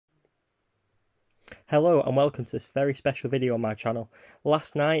Hello and welcome to this very special video on my channel.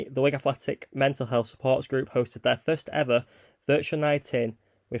 Last night, the Wigan Athletic Mental Health Supports Group hosted their first ever virtual night in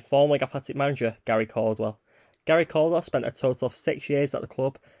with former Wigan Athletic manager Gary Caldwell. Gary Caldwell spent a total of 6 years at the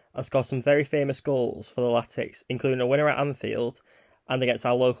club and scored some very famous goals for the Latics, including a winner at Anfield and against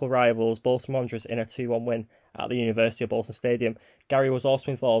our local rivals Bolton Wanderers in a 2-1 win at the University of Bolton Stadium. Gary was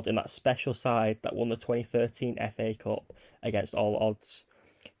also involved in that special side that won the 2013 FA Cup against all odds.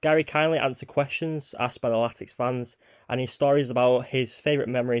 Gary kindly answered questions asked by the Latics fans, and his stories about his favourite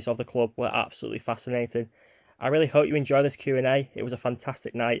memories of the club were absolutely fascinating. I really hope you enjoy this Q&A. It was a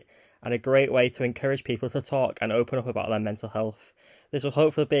fantastic night and a great way to encourage people to talk and open up about their mental health. This will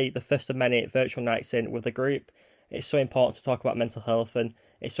hopefully be the first of many virtual nights in with the group. It's so important to talk about mental health, and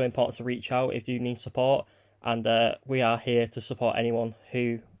it's so important to reach out if you need support, and we are here to support anyone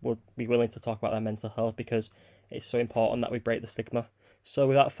who would be willing to talk about their mental health, because it's so important that we break the stigma. So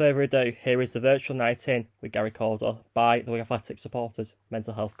without further ado, here is the virtual night in with Gary Caldwell by the Wigan Athletic Supporters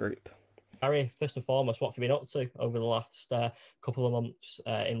Mental Health Group. Gary, first and foremost, what have you been up to over the last couple of months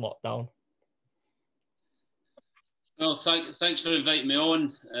in lockdown? Well, thanks for inviting me on.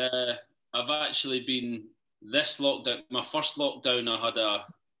 I've actually been this lockdown, my first lockdown, I had a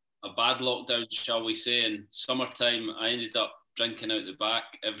bad lockdown, shall we say. In summertime, I ended up drinking out the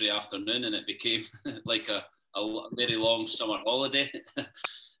back every afternoon, and it became like a very long summer holiday.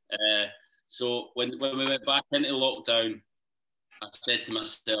 So when we went back into lockdown, I said to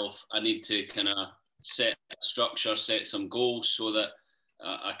myself, I need to kind of set a structure, set some goals so that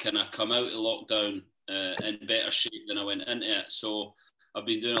I kind of come out of lockdown in better shape than I went into it. So I've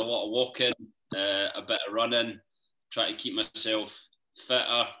been doing a lot of walking, a bit of running, trying to keep myself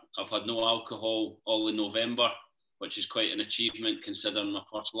fitter. I've had no alcohol all in November, which is quite an achievement considering my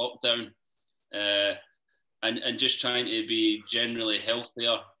first lockdown. And just trying to be generally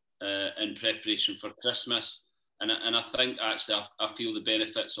healthier in preparation for Christmas. And I think actually I feel the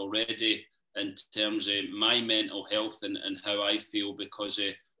benefits already in terms of my mental health and how I feel because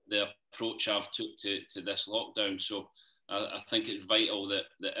of the approach I've took to this lockdown. So I think it's vital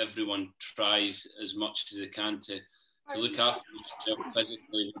that everyone tries as much as they can to look after themselves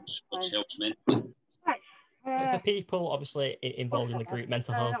physically, which helps mentally. For people obviously involved in the group,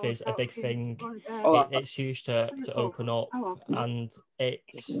 mental health is a big thing. It's huge to open up, and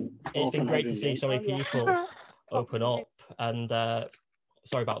it's been great to see so many people open up. And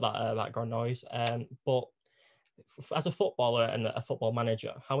sorry about that background noise. But as a footballer and a football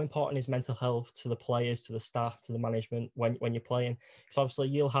manager, how important is mental health to the players, to the staff, to the management when you're playing? Because obviously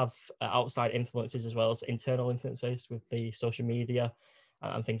you'll have outside influences as well as internal influences with the social media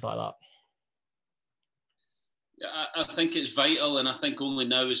and things like that. I think it's vital, and I think only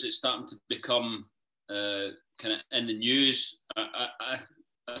now is it starting to become kind of in the news. I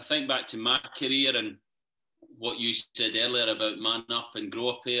think back to my career and what you said earlier about man up and grow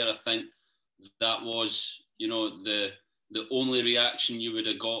up here. I think that was, the only reaction you would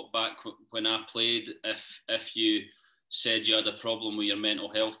have got back when I played if you said you had a problem with your mental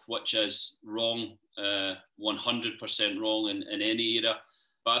health, which is wrong, 100% wrong in any era.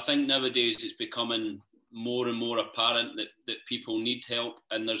 But I think nowadays it's becoming more and more apparent that people need help,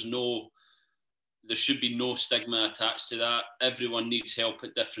 and there should be no stigma attached to that. Everyone needs help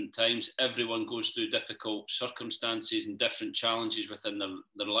at different times. Everyone goes through difficult circumstances and different challenges within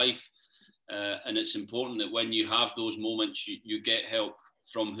their life. And it's important that when you have those moments, you get help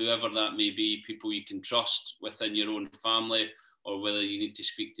from whoever that may be, people you can trust within your own family, or whether you need to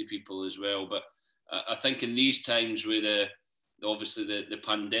speak to people as well. But I think in these times with obviously the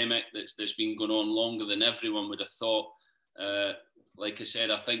pandemic that's been going on longer than everyone would have thought. Like I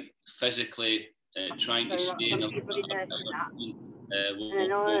said, I think physically trying to stay in a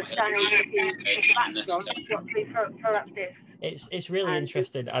will help you in this time. It's really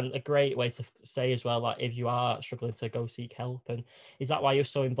interesting and a great way to say as well that if you are struggling to go seek help. And is that why you're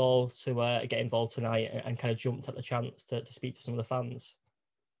so involved to get involved tonight and kind of jumped at the chance to speak to some of the fans?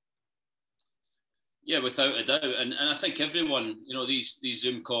 Yeah, without a doubt, and I think everyone, these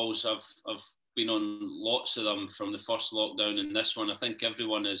Zoom calls, I've been on lots of them from the first lockdown and this one. I think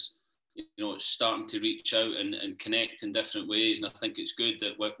everyone is, starting to reach out and connect in different ways, and I think it's good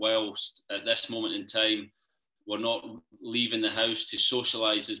that whilst at this moment in time we're not leaving the house to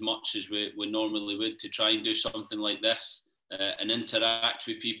socialise as much as we normally would, to try and do something like this and interact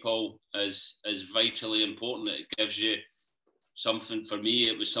with people is vitally important. It gives you something. For me,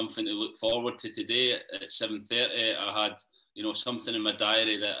 it was something to look forward to today at 7:30. I had, something in my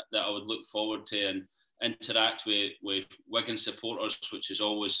diary that I would look forward to and interact with Wigan supporters, which is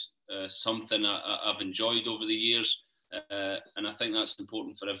always something I've enjoyed over the years. And I think that's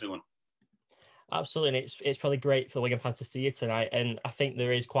important for everyone. Absolutely, and it's probably great for the Wigan fans to see you tonight. And I think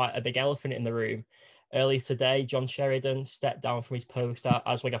there is quite a big elephant in the room. Earlier today, John Sheridan stepped down from his post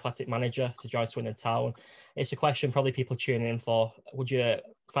as Wigan Athletic manager to join Swindon Town. It's a question probably people tuning in for. Would you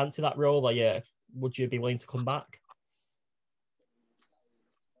fancy that role, or would you be willing to come back?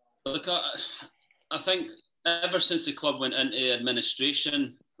 Look, I think ever since the club went into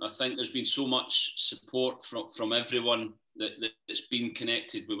administration, I think there's been so much support from everyone that's been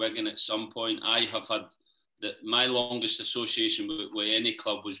connected with Wigan at some point. I have had my longest association with any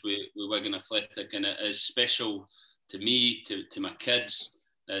club was with Wigan Athletic, and it is special to me, to my kids,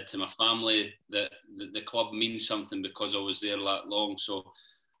 to my family, that the club means something because I was there that long. So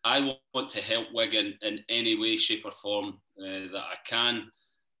I want to help Wigan in any way, shape or form that I can,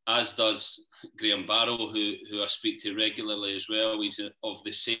 as does Graham Barrow, who I speak to regularly as well. He's of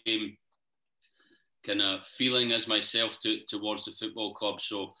the same kind of feeling as myself towards the football club.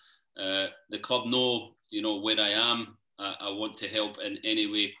 So the club know, where I am. I want to help in any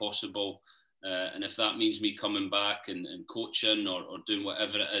way possible. And if that means me coming back and coaching or doing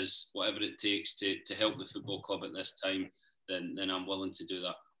whatever it is, whatever it takes to help the football club at this time, then I'm willing to do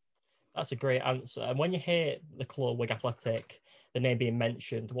that. That's a great answer. And when you hear the club, Wigan Athletic, the name being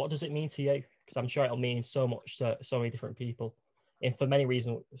mentioned, what does it mean to you? Because I'm sure it'll mean so much to so many different people, and for many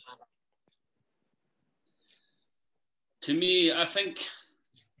reasons. To me, I think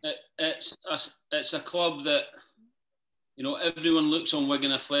it's a club that, everyone looks on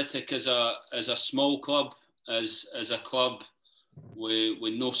Wigan Athletic as a small club, as a club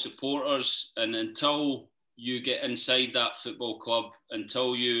with no supporters, and until you get inside that football club,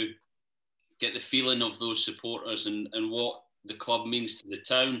 until you get the feeling of those supporters and what the club means to the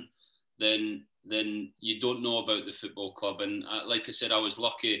town, then you don't know about the football club. And like I said, I was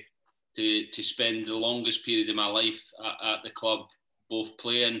lucky to spend the longest period of my life at the club, both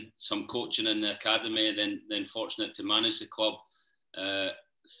playing, some coaching in the academy, then fortunate to manage the club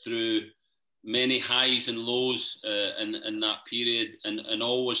through many highs and lows in that period. And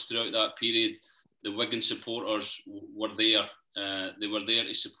always throughout that period, the Wigan supporters were there. They were there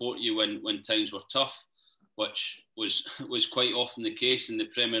to support you when times were tough, which was quite often the case in the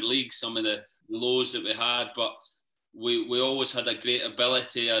Premier League, some of the lows that we had. But we always had a great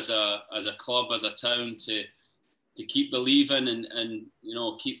ability as a club, as a town, to keep believing and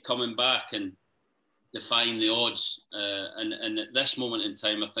keep coming back and defying the odds. And at this moment in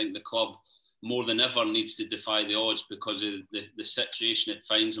time, I think the club more than ever needs to defy the odds because of the situation it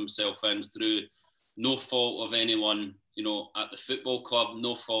finds himself in, through no fault of anyone, at the football club,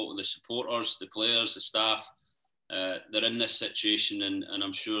 no fault of the supporters, the players, the staff. They're in this situation, and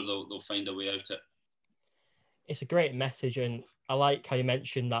I'm sure they'll find a way out of it. It's a great message, and I like how you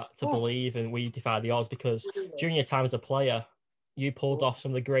mentioned that to believe and we defy the odds, because during your time as a player, you pulled off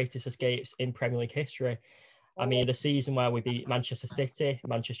some of the greatest escapes in Premier League history. I mean, the season where we beat Manchester City,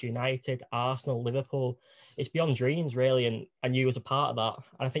 Manchester United, Arsenal, Liverpool, it's beyond dreams, really, and you was a part of that.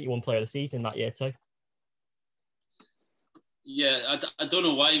 And I think you won Player of the Season that year too. Yeah, I don't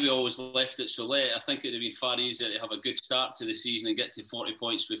know why we always left it so late. I think it would have been far easier to have a good start to the season and get to 40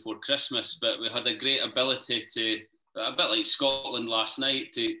 points before Christmas. But we had a great ability to, a bit like Scotland last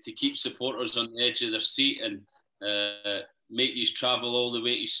night, to keep supporters on the edge of their seat and make you travel all the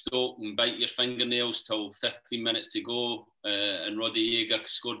way to Stoke and bite your fingernails till 15 minutes to go. And Roddy Yeager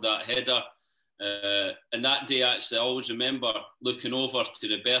scored that header. And that day, actually, I always remember looking over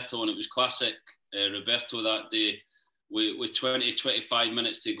to Roberto, and it was classic Roberto that day. With 20, 25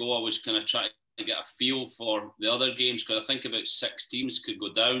 minutes to go, I was kind of trying to get a feel for the other games, because I think about 6 teams could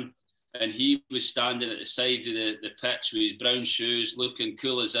go down. And he was standing at the side of the pitch with his brown shoes, looking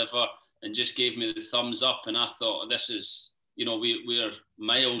cool as ever, and just gave me the thumbs up. And I thought, this is, we're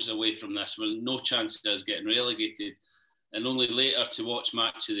miles away from this. We're no chance of us getting relegated. And only later to watch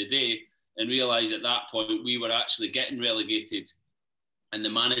Match of the Day and realise at that point we were actually getting relegated. And the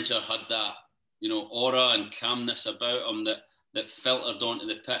manager had that, aura and calmness about him that filtered onto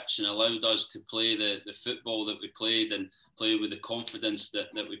the pitch and allowed us to play the football that we played and play with the confidence that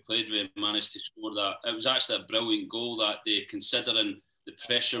we played with, and managed to score that. It was actually a brilliant goal that day, considering the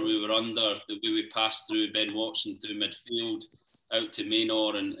pressure we were under, the way we passed through Ben Watson through midfield, out to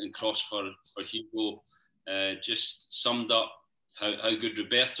Maynor and cross for Hugo. Just summed up how good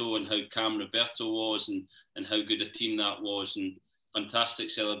Roberto and how calm Roberto was, and how good a team that was. And fantastic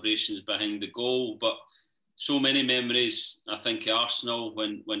celebrations behind the goal, but so many memories. I think Arsenal,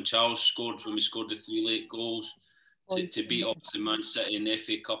 when Charles scored, when we scored the 3 late goals to beat obviously Man City in the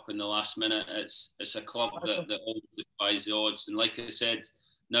FA Cup in the last minute. It's a club that always defies the odds, and like I said,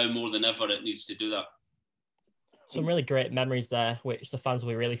 now more than ever it needs to do that. some really great memories there, which the fans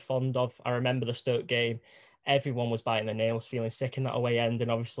will be really fond of. I remember the Stoke game. Everyone was biting their nails, feeling sick in that away end, and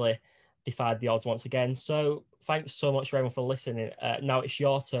obviously defied the odds once again. So thanks so much for everyone for listening. Now it's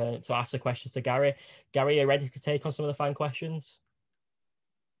your turn to ask the questions to Gary. Gary, are you ready to take on some of the fan questions?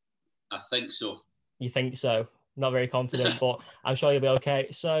 I think so. You think so? Not very confident, but I'm sure you'll be okay.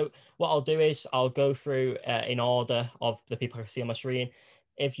 So what I'll do is I'll go through in order of the people I see on my screen.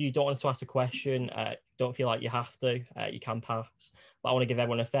 If you don't want to ask a question, don't feel like you have to, you can pass. But I want to give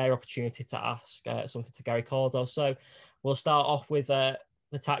everyone a fair opportunity to ask something to Gary Caldwell. So we'll start off with the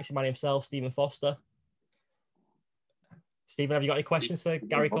taxi man himself, Stephen Foster. Stephen, have you got any questions for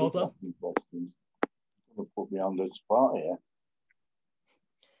Gary Caldwell? Put me on the spot here.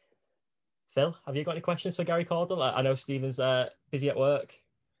 Phil, have you got any questions for Gary Caldwell? I know Stephen's busy at work.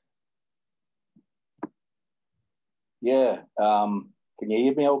 Yeah. Can you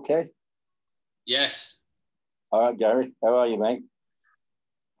hear me okay? Yes. All right, Gary. How are you, mate?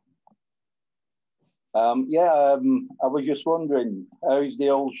 I was just wondering, how's the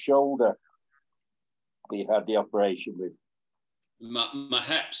old shoulder that you had the operation with? My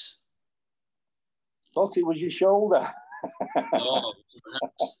hips. Thought it was your shoulder. No,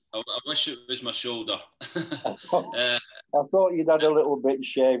 I wish it was my shoulder. I thought you'd had a little bit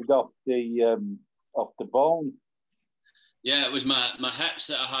shaved off the bone. Yeah, it was my hips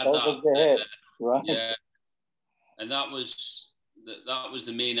that I had. That was the hip, right? Yeah, and that was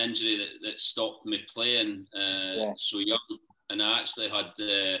the main injury that stopped me playing so young. And I actually had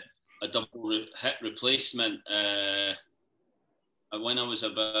a double hip replacement when I was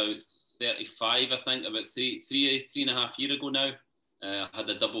about 35, I think, about three and a half years ago now. I had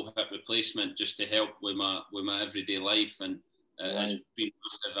a double hip replacement just to help with my everyday life, and it's been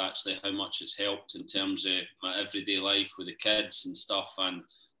massive actually how much it's helped in terms of my everyday life with the kids and stuff, and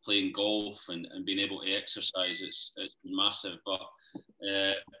playing golf and being able to exercise. It's been massive, but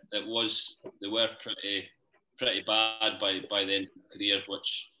they were pretty bad by the end of my career,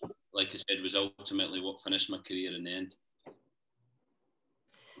 which, like I said, was ultimately what finished my career in the end.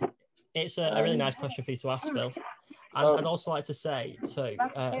 It's a really nice question for you to ask, Phil. And I'd also like to say, too,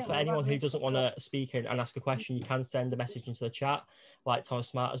 for anyone who doesn't want to speak and ask a question, you can send a message into the chat, like Thomas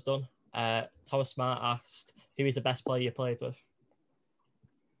Smart has done. Thomas Smart asked, who is the best player you played with?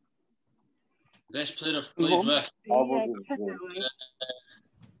 Best player I've played with?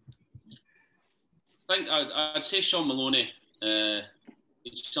 I think I'd say Sean Maloney.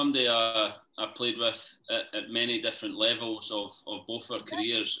 He's somebody I played with at many different levels of both our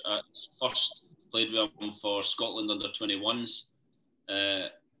careers. First played with him for Scotland under 21s,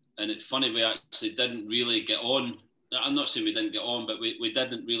 and it's funny, we actually didn't really get on. I'm not saying we didn't get on, but we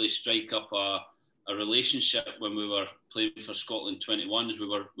didn't really strike up a relationship when we were playing for Scotland 21s. We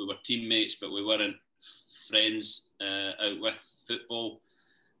were teammates, but we weren't friends out with football.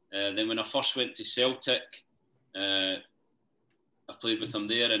 Then when I first went to Celtic, I played with him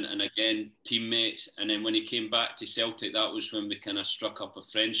there, and again, teammates. And then when he came back to Celtic, that was when we kind of struck up a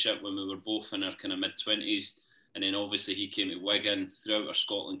friendship, when we were both in our kind of mid-20s. And then obviously he came to Wigan. Throughout our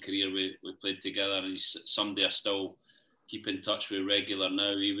Scotland career, we played together, and he's somebody I still keep in touch with regular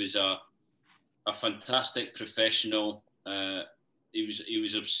now. He was a fantastic professional. He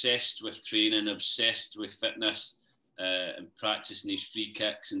was obsessed with training, obsessed with fitness, and practicing his free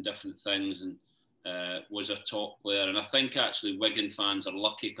kicks and different things, and was a top player. And I think actually Wigan fans are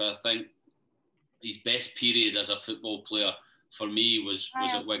lucky, because I think his best period as a football player for me was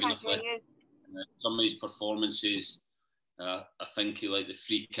at Wigan Athletic. Some of his performances, I think he like the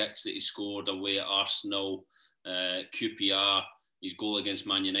free kicks that he scored away at Arsenal, QPR, his goal against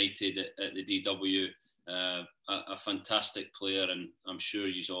Man United at the DW, a fantastic player, and I'm sure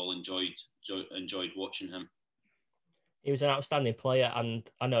you all enjoyed watching him. He was an outstanding player, and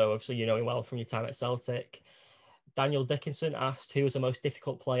I know obviously you know him well from your time at Celtic. Daniel Dickinson asked, who was the most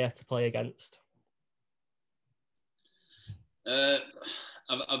difficult player to play against?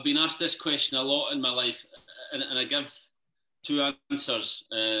 I've been asked this question a lot in my life, and I give two answers.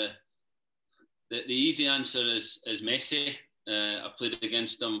 The easy answer is Messi. I played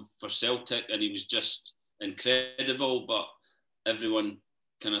against him for Celtic, and he was just incredible, but everyone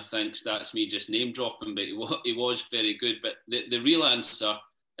kind of thinks that's me just name dropping, but he was very good. But the real answer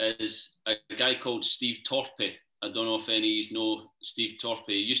is a guy called Steve Torpey. I don't know if any of you know Steve Torpey.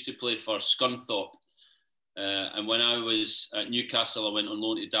 He used to play for Scunthorpe. And when I was at Newcastle, I went on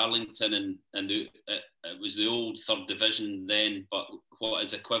loan to Darlington, and it was the old third division then, but what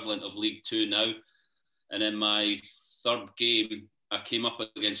is equivalent of League Two now. And in my third game, I came up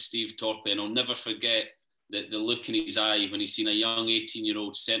against Steve Torpey, and I'll never forget the look in his eye when he's seen a young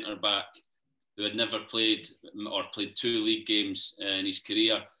 18-year-old centre-back who had never played or played 2 league games in his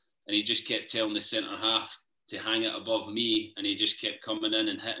career, and he just kept telling the centre half to hang it above me, and he just kept coming in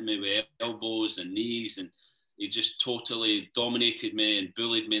and hitting me with elbows and knees, and he just totally dominated me and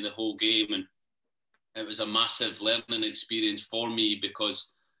bullied me the whole game. And it was a massive learning experience for me,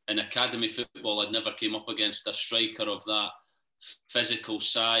 because in academy football I'd never came up against a striker of that physical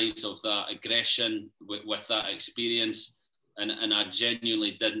size, of that aggression, with that experience, and I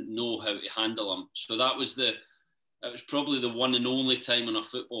genuinely didn't know how to handle him. So it was probably the one and only time on a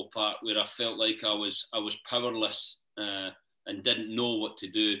football park where I felt like I was powerless and didn't know what to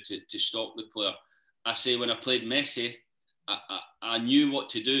do to stop the player. I say when I played Messi, I knew what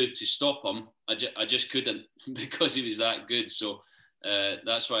to do to stop him. I just couldn't because he was that good. So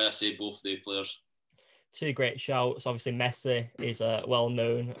that's why I say both their players. 2 great shouts. Obviously, Messi is well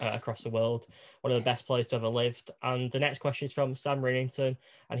known across the world, one of the best players to ever lived. And the next question is from Sam Rinnington,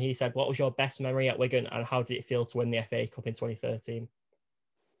 and he said, "What was your best memory at Wigan, and how did it feel to win the FA Cup in 2013?"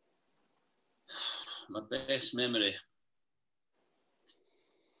 My best memory.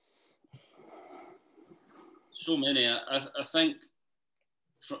 So many. I think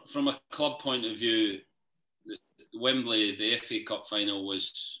from a club point of view, Wembley, the FA Cup final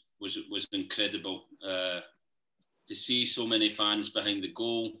was incredible. To see so many fans behind the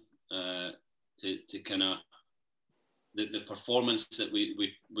goal, to kind of the performance that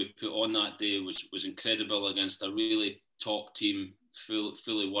we put on that day was incredible against a really top team,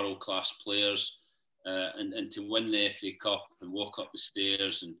 fully world class players, and to win the FA Cup and walk up the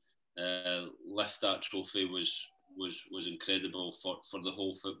stairs and lift that trophy was incredible for the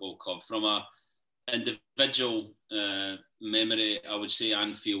whole football club. From a individual memory, I would say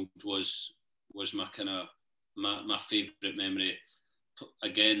Anfield was my kind of my favourite memory.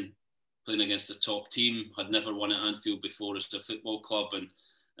 Again, playing against a top team, had never won at Anfield before as a football club, and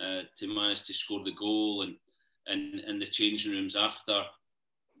to manage to score the goal and in the changing rooms after.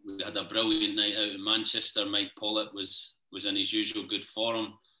 We had a brilliant night out in Manchester. Mike Pollitt was in his usual good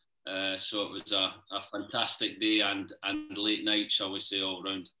form. So it was a fantastic day and late night, shall we say, all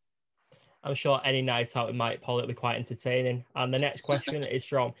round. I'm sure any night out with Mike Pollitt will be quite entertaining. And the next question is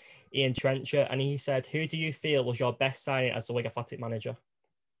from Ian Trencher, and he said, "Who do you feel was your best signing as the Wigan Athletic manager?"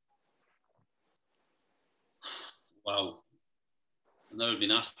 Wow. I've never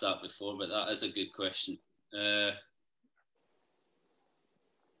been asked that before, but that is a good question.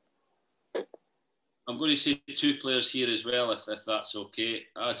 I'm going to say 2 players here as well, if that's okay.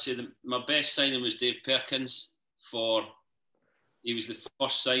 I'd say my best signing was Dave Perkins. He was the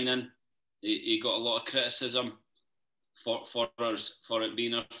first signing. He got a lot of criticism for it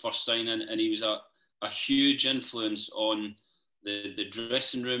being our first signing, and he was a huge influence on the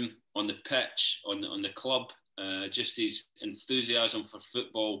dressing room, on the pitch, on the club. Just his enthusiasm for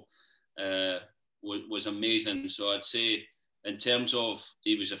football was amazing. So I'd say, in terms of,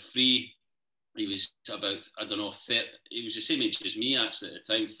 he was a free. He was about, I don't know, 30, he was the same age as me actually at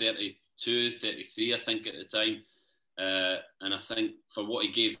the time, 32, 33 I think at the time. And I think for what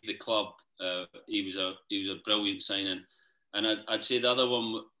he gave the club, he was a brilliant signing. And I'd say the other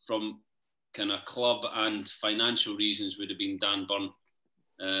one from kind of club and financial reasons would have been Dan Burn.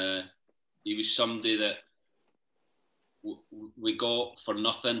 He was somebody that we got for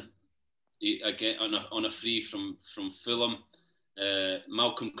nothing, again on a free from Fulham.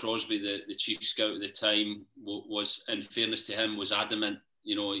 Malcolm Crosby, the chief scout at the time, was, in fairness to him, was adamant.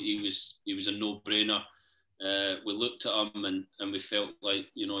 You know, he was a no-brainer. We looked at him and we felt like,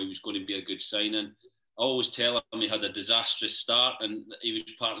 you know, he was going to be a good signing. I always tell him he had a disastrous start, and he was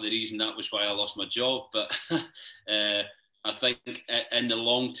part of the reason that was why I lost my job. But I think in the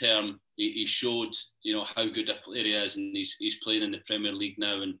long term, he showed, you know, how good a player he is, and he's playing in the Premier League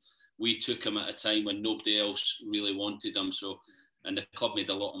now. And we took him at a time when nobody else really wanted him. So, and the club made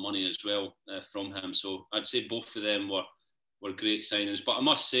a lot of money as well from him. So I'd say both of them were great signings. But I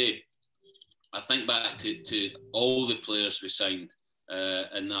must say, I think back to all the players we signed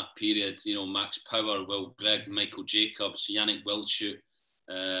in that period. You know, Max Power, Will Grigg, Michael Jacobs, Yannick Wildschut,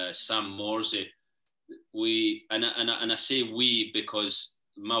 Sam Morsey. And I say we because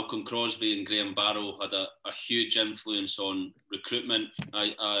Malcolm Crosby and Graham Barrow had a huge influence on recruitment.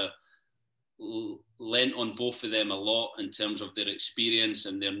 I lent on both of them a lot in terms of their experience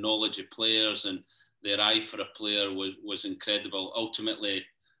and their knowledge of players, and their eye for a player was incredible. Ultimately,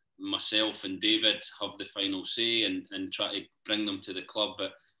 myself and David have the final say and try to bring them to the club,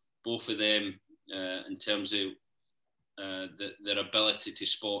 but both of them, in terms of their ability to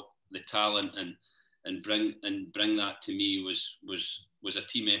spot the talent and bring that to me was a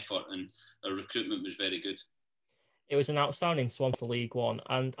team effort, and our recruitment was very good. It was an outstanding swan for League One,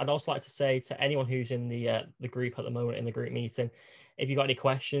 and I'd also like to say to anyone who's in the group at the moment, in the group meeting, if you've got any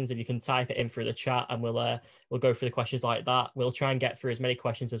questions, if you can type it in through the chat, and we'll go through the questions like that. We'll try and get through as many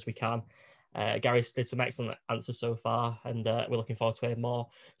questions as we can. Gary's did some excellent answers so far, and we're looking forward to hearing more.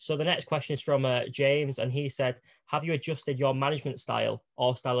 So the next question is from James, and he said, "Have you adjusted your management style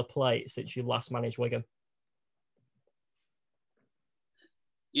or style of play since you last managed Wigan?"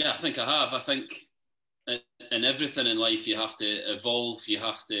 Yeah, I think I have. I think in everything in life, you have to evolve, you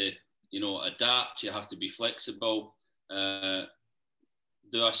have to, adapt, you have to be flexible. Do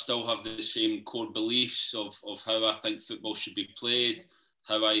I still have the same core beliefs of how I think football should be played,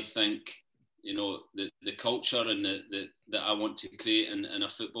 how I think, the culture and that I want to create in a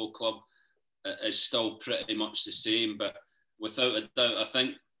football club is still pretty much the same. But without a doubt, I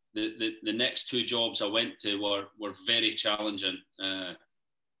think the next two jobs I went to were very challenging.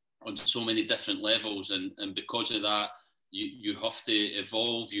 On so many different levels, and because of that, you have to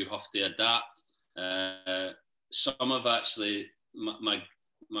evolve, you have to adapt. Some of actually my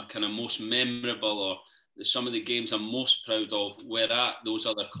kind of most memorable, or some of the games I'm most proud of, were at those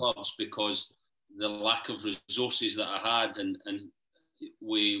other clubs because the lack of resources that I had, and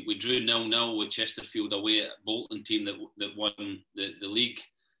we drew 0-0 with Chesterfield away at Bolton team that won the league,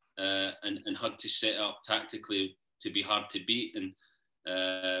 and had to set up tactically to be hard to beat. And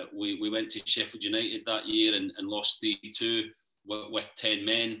we went to Sheffield United that year and lost 3-2 with 10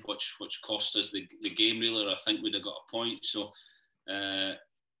 men, which cost us the game really, or I think we'd have got a point. So,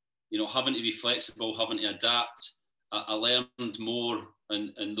 having to be flexible, having to adapt. I learned more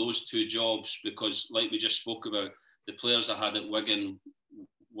in those two jobs because, like we just spoke about, the players I had at Wigan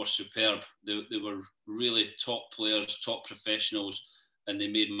were superb. They were really top players, top professionals, and they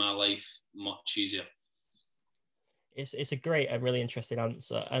made my life much easier. It's a great and really interesting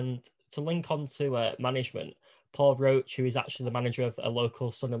answer. And to link on to management, Paul Roach, who is actually the manager of a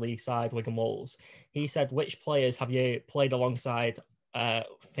local Sunday League side, Wigan Wolves, he said, which players have you played alongside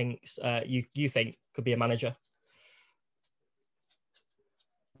thinks you think could be a manager?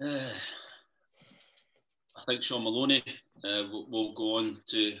 I think Sean Maloney will go on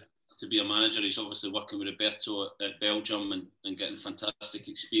to be a manager. He's obviously working with Roberto at Belgium and getting fantastic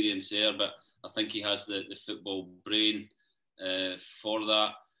experience there, but I think he has the football brain for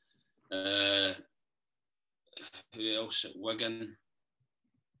that. Who else at Wigan?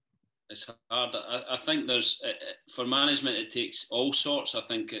 It's hard. I think there's, for management, it takes all sorts. I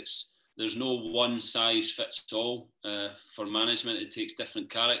think there's no one size fits all. For management, it takes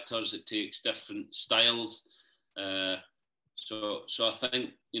different characters, it takes different styles. So I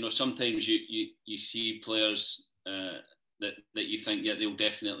think, sometimes you see players that you think, yeah, they'll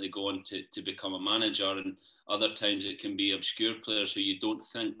definitely go on to become a manager, and other times it can be obscure players who you don't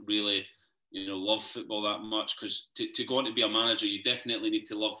think really, love football that much. Because to go on to be a manager, you definitely need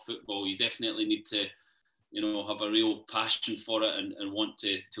to love football. You definitely need to, have a real passion for it and want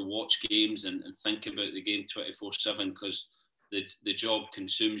to watch games and think about the game 24/7, because the job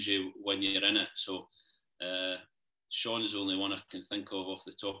consumes you when you're in it. So Sean's the only one I can think of off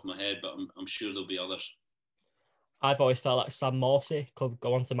the top of my head, but I'm sure there'll be others. I've always felt like Sam Morsey could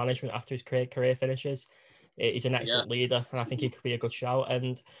go on to management after his career finishes. He's an excellent leader, and I think he could be a good shout.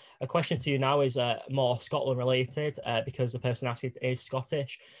 And a question to you now is more Scotland related, because the person asking is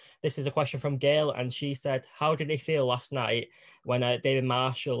Scottish. This is a question from Gail, and she said, how did he feel last night when David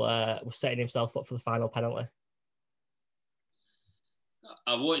Marshall was setting himself up for the final penalty?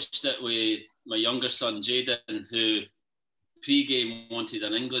 I watched it with my younger son, Jaden, who pre-game wanted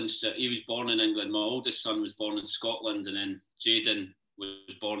an England strip. He was born in England. My oldest son was born in Scotland, and then Jaden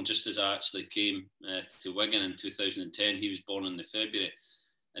was born just as I actually came to Wigan in 2010. He was born in February,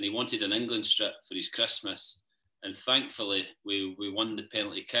 and he wanted an England strip for his Christmas. And thankfully, we won the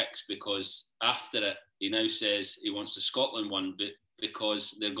penalty kicks, because after it, he now says he wants the Scotland one, but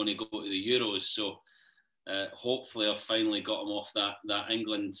because they're going to go to the Euros. So hopefully I've finally got him off that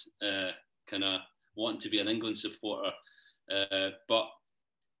England kind of wanting to be an England supporter. But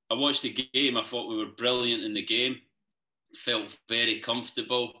I watched the game. I thought we were brilliant in the game. Felt very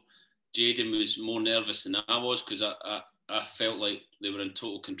comfortable. Jaden was more nervous than I was, because I felt like they were in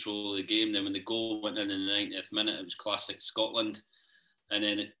total control of the game. Then when the goal went in the 90th minute, it was classic Scotland. And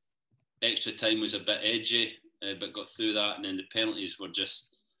then extra time was a bit edgy, but got through that. And then the penalties were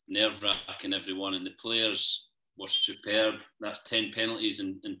just nerve-wracking, everyone. And the players were superb. That's 10 penalties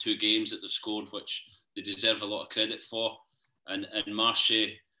in 2 games that they've scored, which they deserve a lot of credit for. And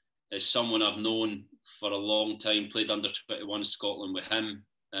Marshy is someone I've known for a long time, played under 21 Scotland with him,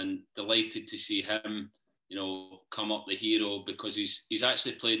 and delighted to see him, come up the hero, because he's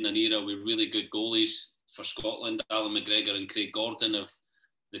actually played in an era with really good goalies for Scotland. Alan McGregor and Craig Gordon, have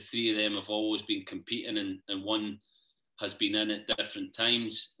the three of them have always been competing, and one has been in at different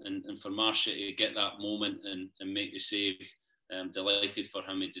times. And for Marcia to get that moment and make the save, I'm delighted for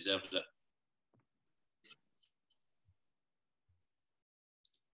him. He deserves it.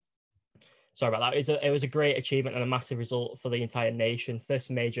 Sorry about that. It was a great achievement and a massive result for the entire nation. First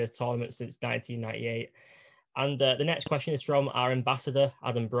major tournament since 1998. And the next question is from our ambassador,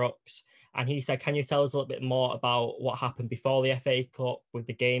 Adam Brooks. And he said, can you tell us a little bit more about what happened before the FA Cup with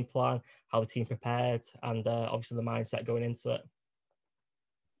the game plan, how the team prepared, and obviously the mindset going into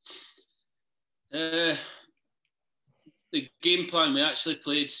it? The game plan, we actually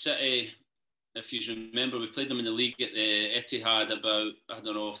played City. If you remember, we played them in the league at the Etihad about,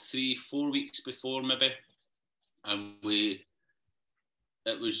 3-4 weeks before maybe. And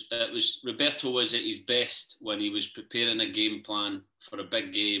it was Roberto was at his best when he was preparing a game plan for a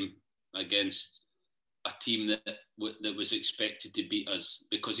big game against a team that was expected to beat us,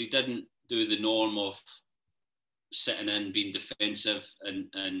 because he didn't do the norm of sitting in, being defensive and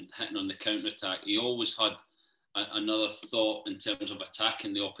hitting on the counter-attack. He always had another thought in terms of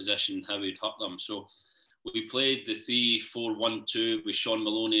attacking the opposition, how he'd hurt them. So we played the 3-4-1-2 with Sean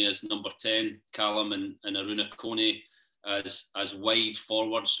Maloney as number 10, Callum and Aruna Kone as wide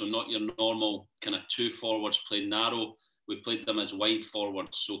forwards. So not your normal kind of two forwards playing narrow. We played them as wide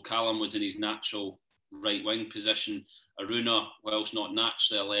forwards. So Callum was in his natural right wing position. Aruna, whilst not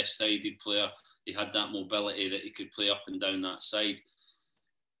naturally a left-sided player, he had that mobility that he could play up and down that side.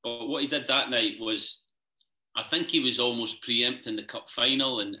 But what he did that night was, I think he was almost preempting the cup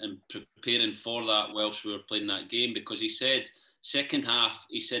final and preparing for that whilst we were playing that game, because he said, second half,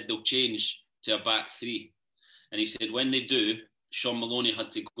 he said they'll change to a back three. And he said when they do, Sean Maloney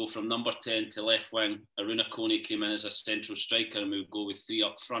had to go from number 10 to left wing. Aruna Kone came in as a central striker, and we would go with three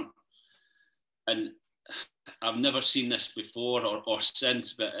up front. And I've never seen this before or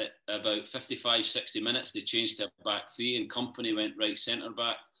since, but at about 55, 60 minutes, they changed to a back three, and Company went right centre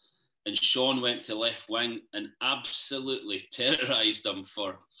back. And Sean went to left wing and absolutely terrorised them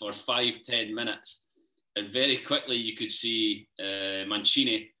for 5-10 minutes. And very quickly you could see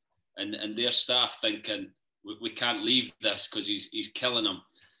Mancini and their staff thinking, we can't leave this because he's killing them.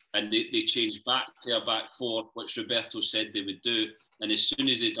 And they changed back to a back four, which Roberto said they would do. And as soon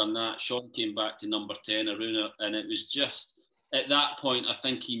as they'd done that, Sean came back to number 10, Aruna. And it was just, at that point, I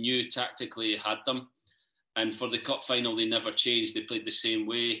think he knew tactically he had them. And for the cup final, they never changed. They played the same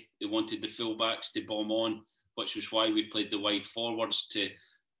way. They wanted the fullbacks to bomb on, which was why we played the wide forwards to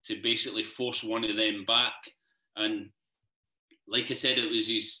basically force one of them back. And like I said, it was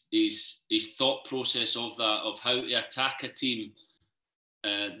his thought process of that, of how to attack a team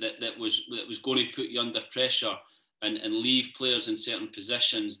that was going to put you under pressure and leave players in certain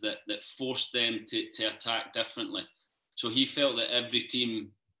positions that forced them to attack differently. So he felt that every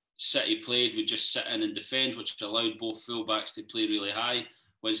team City played would just sit in and defend, which allowed both fullbacks to play really high.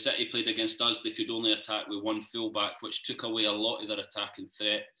 When City played against us, they could only attack with one fullback, which took away a lot of their attacking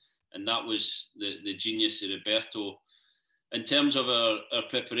threat. And that was the genius of Roberto. In terms of our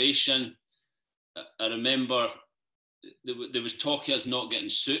preparation, I remember there was talk of us not getting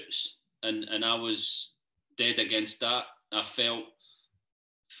suits, and I was dead against that. I felt,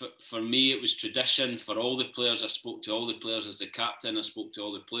 for me, it was tradition. For all the players, I spoke to all the players as the captain. I spoke to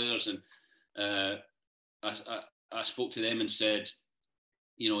all the players, and I spoke to them and said,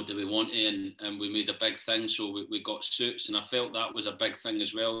 do we want to? And we made a big thing, so we got suits, and I felt that was a big thing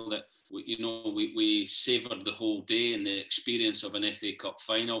as well. That we savoured the whole day and the experience of an FA Cup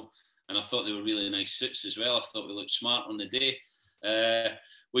final, and I thought they were really nice suits as well. I thought we looked smart on the day.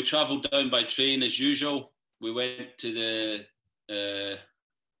 We travelled down by train as usual. We went to the.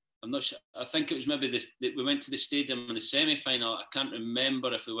 I'm not sure. I think it was maybe we went to the stadium in the semi-final. I can't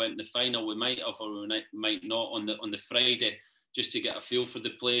remember if we went in the final. We might have, or we might not on the Friday, just to get a feel for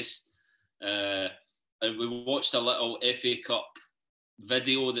the place. And we watched a little FA Cup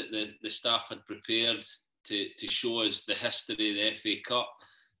video that the staff had prepared to show us the history of the FA Cup,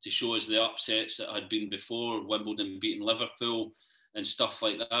 to show us the upsets that had been before, Wimbledon beating Liverpool and stuff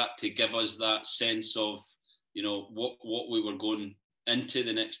like that, to give us that sense of what we were going into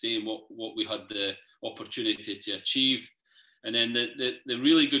the next day and what we had the opportunity to achieve. And then the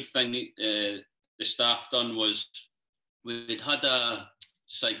really good thing the staff done was we'd had a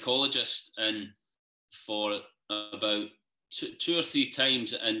psychologist in for about two or three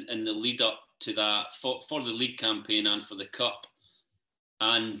times in the lead up to that for the league campaign and for the cup.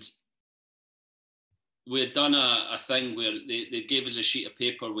 And we had done a thing where they gave us a sheet of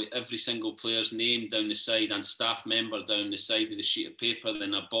paper with every single player's name down the side and staff member down the side of the sheet of paper,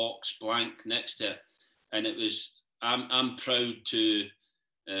 then a box blank next to it. and it was, I'm proud to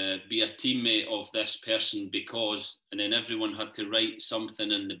be a teammate of this person because, and then everyone had to write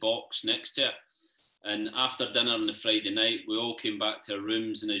something in the box next to it. And after dinner on the Friday night, we all came back to our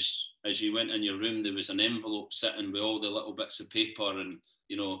rooms, and as you went in your room, there was an envelope sitting with all the little bits of paper and,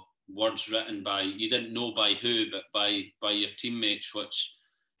 you know, words written by, you didn't know by who, but by your teammates, which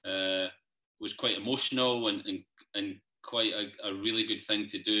was quite emotional and quite a really good thing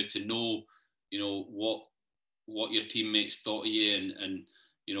to do, to know, you know, what your teammates thought of you, and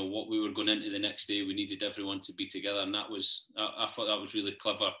you know, what we were going into the next day. We needed everyone to be together, and that was, I thought that was really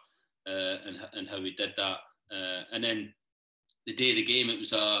clever, and how we did that. And then the day of the game, it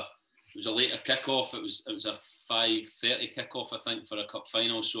was a later kickoff. It was a 5:30 kickoff, I think, for a cup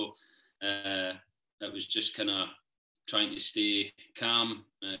final. So it was just kind of trying to stay calm,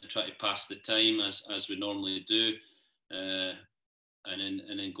 try to pass the time as we normally do, and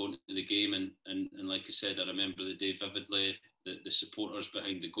then going to the game. And like I said, I remember the day vividly. The supporters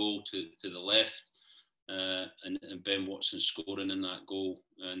behind the goal to the left, and Ben Watson scoring in that goal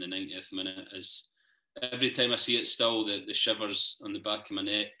in the 90th minute. Is every time I see it, still the shivers on the back of my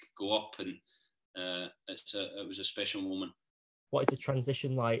neck go up, and it was a special moment. What is the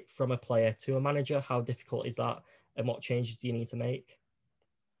transition like from a player to a manager? How difficult is that, and what changes do you need to make?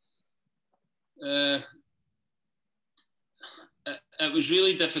 It was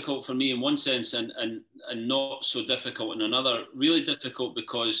really difficult for me in one sense, and not so difficult in another. Really difficult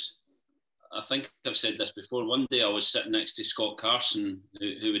because I think I've said this before. One day I was sitting next to Scott Carson,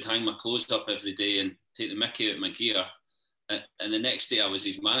 who would hang my clothes up every day and take the mickey out of my gear. And the next day I was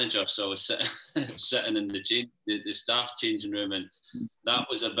his manager, so I was sitting in the staff changing room, and that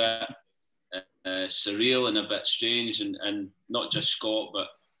was a bit surreal and a bit strange, and not just Scott, but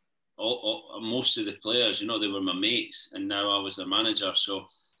most of the players, you know, they were my mates, and now I was their manager, so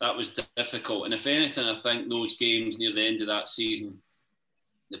that was difficult. And if anything, I think those games near the end of that season,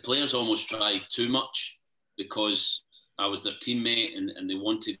 the players almost tried too much because I was their teammate, and they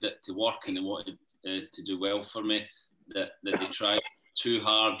wanted it to work, and they wanted to do well for me, that they tried too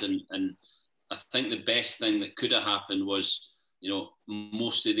hard. And I think the best thing that could have happened was, you know,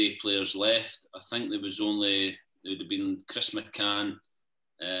 most of the players left. I think there would have been Chris McCann,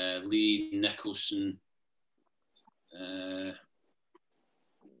 Lee Nicholson,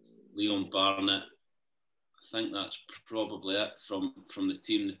 Leon Barnett. I think that's probably it from the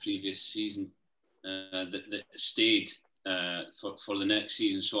team the previous season that stayed for the next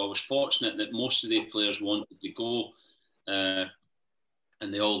season. So I was fortunate that most of the players wanted to go, and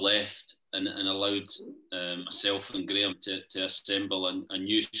they all left, and allowed myself and Graham to assemble a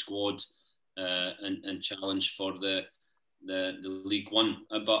new squad and challenge for the League One.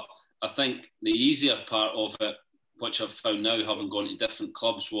 But I think the easier part of it, which I've found now having gone to different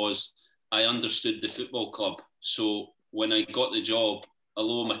clubs, was I understood the football club. So when I got the job,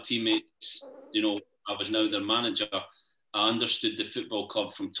 although my teammates, you know, I was now their manager, I understood the football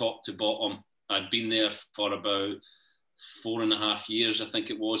club from top to bottom. I'd been there for about 4.5 years, I think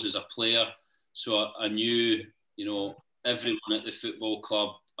it was, as a player. So I knew, you know, everyone at the football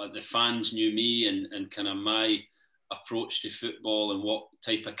club. The fans knew me and kind of my approach to football and what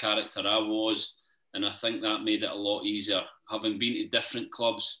type of character I was. And I think that made it a lot easier. Having been to different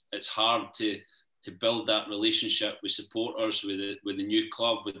clubs, it's hard to build that relationship with supporters, with the new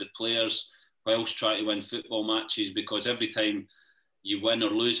club, with the players, whilst trying to win football matches, because every time you win or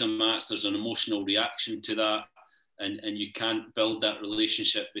lose a match, there's an emotional reaction to that, and you can't build that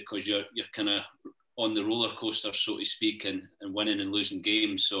relationship because you're kind of on the roller coaster, so to speak, and winning and losing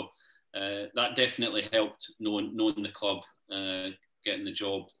games. So that definitely helped, knowing the club, getting the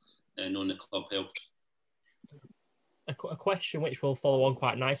job, knowing the club helped. A question which will follow on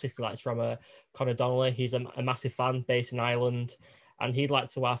quite nicely to that is from Conor Donnelly. He's a massive fan based in Ireland, and he'd like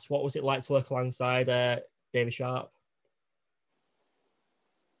to ask, what was it like to work alongside David Sharp?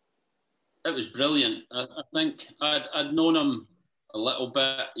 It was brilliant. I think I'd known him a little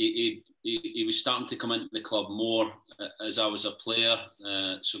bit. He was starting to come into the club more as I was a player,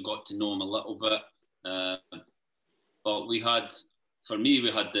 so got to know him a little bit. But we had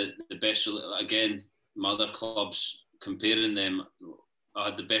the best, again, my other clubs, comparing them, I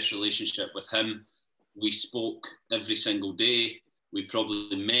had the best relationship with him. We spoke every single day. We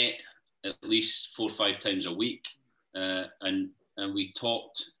probably met at least 4 or 5 times a week, and we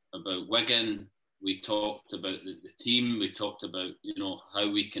talked about Wigan. We talked about the team. We talked about, you know, how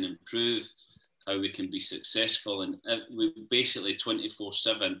we can improve, how we can be successful, and we basically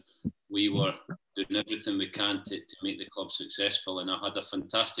 24/7. We were doing everything we can to make the club successful, and I had a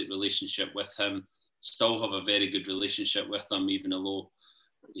fantastic relationship with him. Still have a very good relationship with him, even though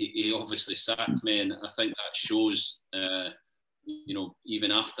he obviously sacked me, and I think that shows.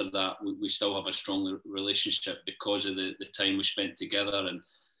 Even after that, we still have a strong relationship because of the time we spent together,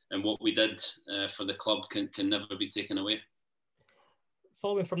 and what we did for the club can never be taken away.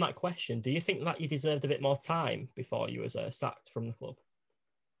 Following from that question, do you think that you deserved a bit more time before you was sacked from the club?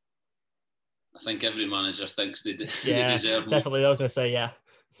 I think every manager thinks they yeah, they deserve more. Definitely. I was going to say yeah.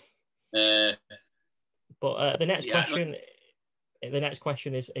 But the next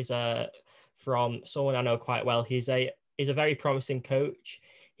question is from someone I know quite well. He's a very promising coach.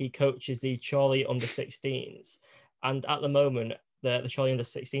 He coaches the Chorley under-16s, and at the moment, the Chorley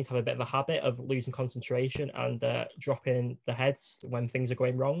under-16s have a bit of a habit of losing concentration and dropping the heads when things are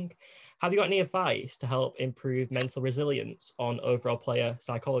going wrong. Have you got any advice to help improve mental resilience on overall player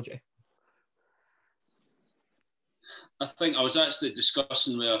psychology? I think I was actually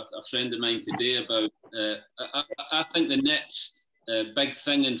discussing with a friend of mine today about. I think the next big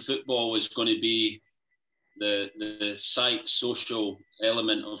thing in football is going to be the social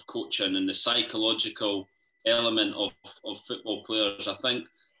element of coaching and the psychological element of football players. I think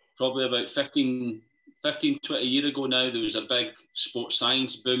probably about 15, 20 years ago now, there was a big sports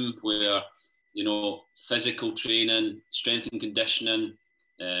science boom where, physical training, strength and conditioning,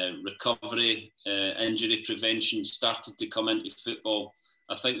 recovery, injury prevention started to come into football.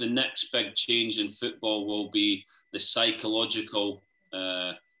 I think the next big change in football will be the psychological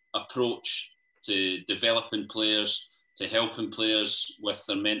approach to developing players, to helping players with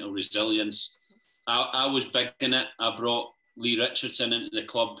their mental resilience. I was big in it. I brought Lee Richardson into the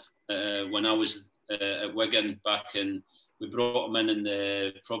club when I was at Wigan we brought him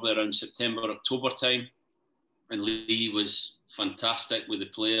in probably around September, October time. And Lee was fantastic with the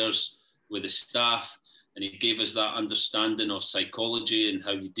players, with the staff, and he gave us that understanding of psychology and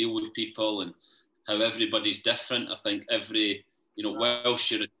how you deal with people and how everybody's different. I think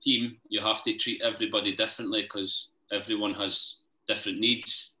whilst you're a team, you have to treat everybody differently because everyone has different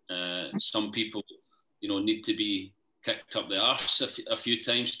needs. Some people, need to be kicked up the arse a few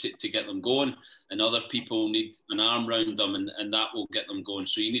times to get them going, and other people need an arm around them and that will get them going.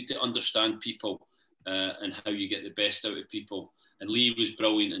 So you need to understand people and how you get the best out of people. And Lee was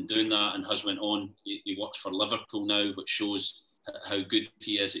brilliant in doing that and has went on. He works for Liverpool now, which shows how good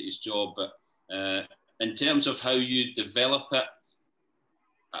he is at his job. But in terms of how you develop it,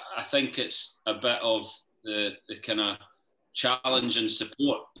 I think it's a bit of the kind of challenge and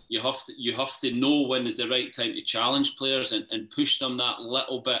support. You have to know when is the right time to challenge players and push them that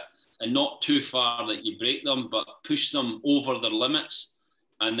little bit, and not too far that you break them, but push them over their limits,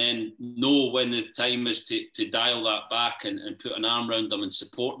 and then know when the time is to dial that back and put an arm around them and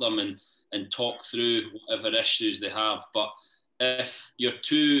support them and talk through whatever issues they have. But if you're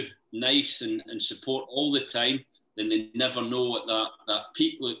too nice and support all the time, then they never know what that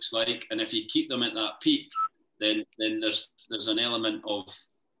peak looks like. And if you keep them at that peak, then there's an element of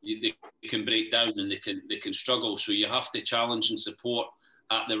they can break down and they can struggle. So you have to challenge and support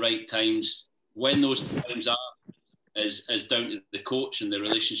at the right times. When those times are is down to the coach and the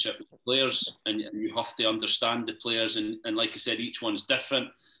relationship with the players, and you have to understand the players. And like I said, each one's different,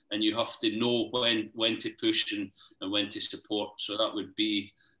 and you have to know when to push and when to support. So that would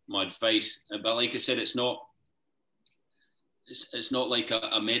be my advice. But like I said, it's not like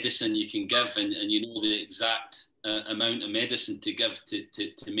a medicine you can give and you know the exact amount of medicine to give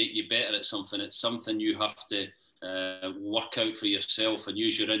to make you better at something. It's something you have to work out for yourself and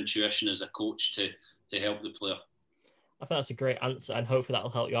use your intuition as a coach to help the player. I think that's a great answer, and hopefully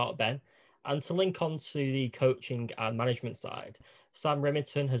that'll help you out, Ben. And to link on to the coaching and management side, Sam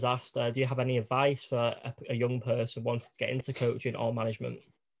Remington has asked, do you have any advice for a young person wanting to get into coaching or management?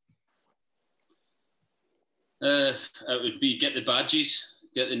 It would be get the badges,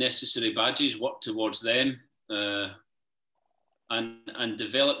 get the necessary badges, work towards them, and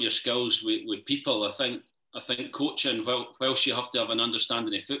develop your skills with people. I think coaching, whilst you have to have an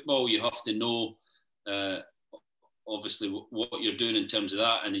understanding of football, you have to know obviously what you're doing in terms of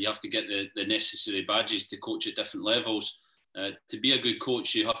that, and you have to get the necessary badges to coach at different levels. To be a good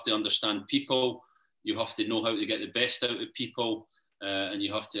coach, you have to understand people, you have to know how to get the best out of people, and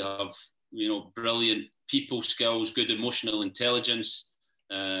you have to have brilliant people skills, good emotional intelligence,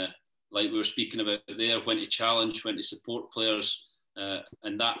 like we were speaking about there, when to challenge, when to support players,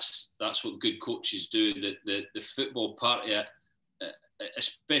 and that's what good coaches do. The football part of it,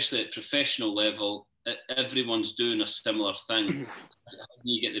 especially at professional level, everyone's doing a similar thing. How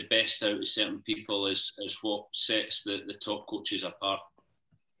you get the best out of certain people is what sets the top coaches apart.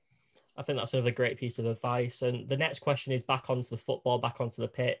 I think that's another great piece of advice. And the next question is back onto the football, back onto the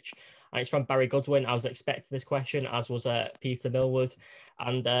pitch. And it's from Barry Goodwin. I was expecting this question, as was Peter Millwood.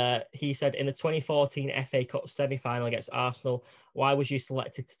 And he said, in the 2014 FA Cup semi-final against Arsenal, why was you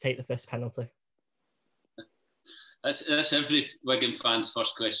selected to take the first penalty? That's every Wigan fan's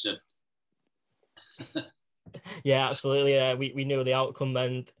first question. Yeah, absolutely. We knew the outcome.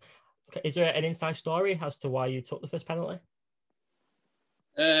 And is there an inside story as to why you took the first penalty?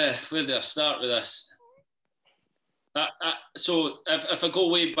 Where do I start with this? So if I go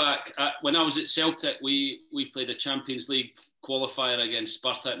way back, when I was at Celtic, we played a Champions League qualifier against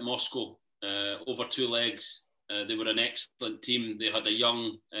Spartak Moscow over 2 legs. They were an excellent team. They had a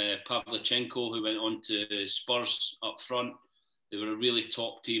young Pavlyuchenko who went on to Spurs up front. They were a really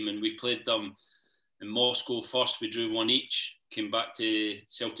top team, and we played them in Moscow first. We drew 1 each, came back to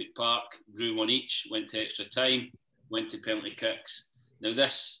Celtic Park, drew 1 each, went to extra time, went to penalty kicks. Now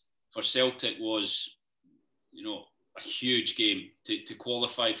this, for Celtic, was, a huge game to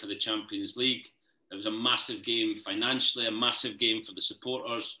qualify for the Champions League. It was a massive game financially, a massive game for the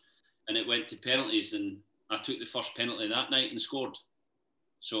supporters, and it went to penalties, and I took the first penalty that night and scored.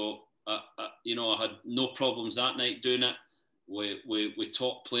 So, I had no problems that night doing it. With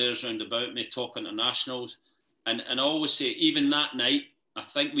top players round about me, top internationals. And I always say, even that night, I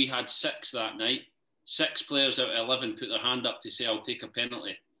think we had 6 that night. 6 players out of 11 put their hand up to say, I'll take a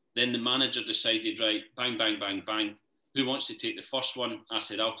penalty. Then the manager decided, right, bang, bang, bang, bang. Who wants to take the first one? I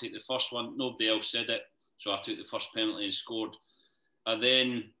said, I'll take the first one. Nobody else said it. So I took the first penalty and scored. I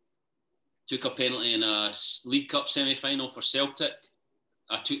then took a penalty in a League Cup semi-final for Celtic.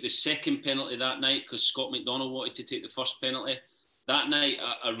 I took the second penalty that night because Scott McDonald wanted to take the first penalty. That night,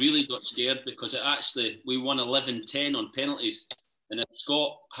 I really got scared because we won 11-10 on penalties. And if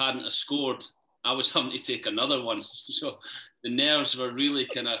Scott hadn't have scored, I was having to take another one. So the nerves were really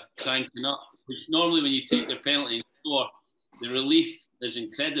kind of cranking up. Which normally when you take your penalty and score, the relief is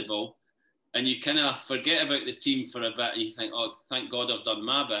incredible. And you kind of forget about the team for a bit and you think, oh, thank God I've done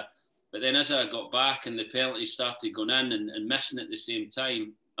my bit. But then as I got back and the penalties started going in and missing at the same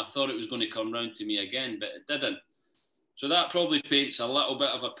time, I thought it was going to come round to me again, but it didn't. So that probably paints a little bit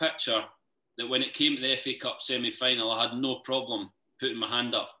of a picture that when it came to the FA Cup semi-final, I had no problem putting my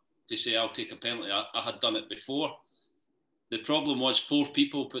hand up to say I'll take a penalty. I had done it before. The problem was 4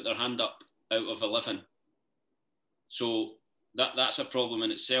 people put their hand up out of 11. So that's a problem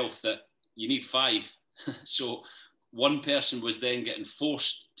in itself, that you need 5. So one person was then getting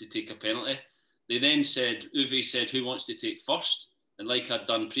forced to take a penalty. They then said, Uwe said, who wants to take first? And like I'd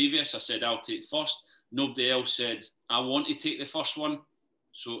done previous, I said, I'll take first. Nobody else said, I want to take the first one.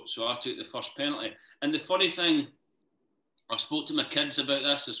 So I took the first penalty. And the funny thing, I spoke to my kids about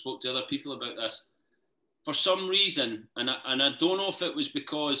this, I spoke to other people about this. For some reason, and I don't know if it was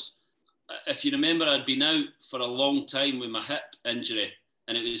because, if you remember, I'd been out for a long time with my hip injury.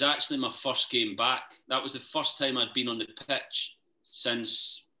 And it was actually my first game back. That was the first time I'd been on the pitch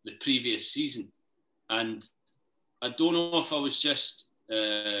since the previous season. And I don't know if I was just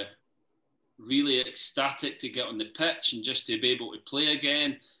really ecstatic to get on the pitch and just to be able to play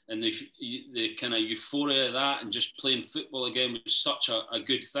again. And the kind of euphoria of that and just playing football again was such a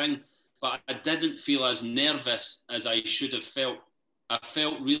good thing. But I didn't feel as nervous as I should have felt. I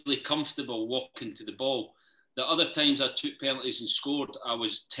felt really comfortable walking to the ball. The other times I took penalties and scored, I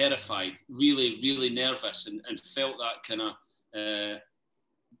was terrified, really, really nervous, and felt that kind of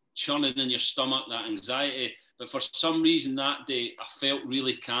churning in your stomach, that anxiety. But for some reason that day, I felt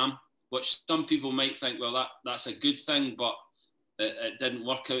really calm, which some people might think, well, that's a good thing, but it didn't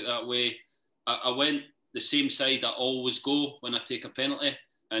work out that way. I went the same side I always go when I take a penalty,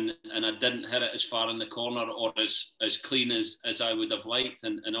 and I didn't hit it as far in the corner or as clean as I would have liked,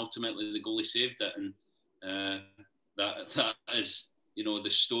 and ultimately the goalie saved it. And that is, the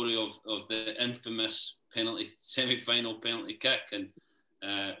story of the infamous semi-final penalty kick. And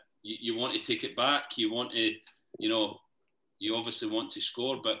you want to take it back. You want to, you obviously want to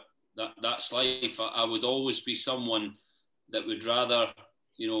score, but that's life. I would always be someone that would rather,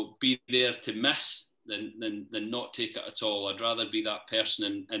 be there to miss than not take it at all. I'd rather be that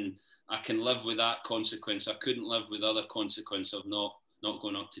person, and I can live with that consequence. I couldn't live with other consequence of not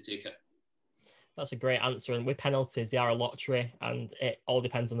going up to take it. That's a great answer. And with penalties, they are a lottery and it all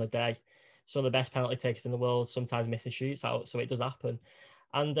depends on the day. Some of the best penalty takers in the world sometimes missing shoots out, so it does happen.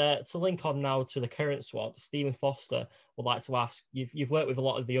 And to link on now to the current squad, Stephen Foster would like to ask, you've worked with a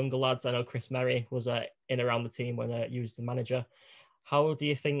lot of the younger lads. I know Chris Merry was in around the team when you was the manager. How do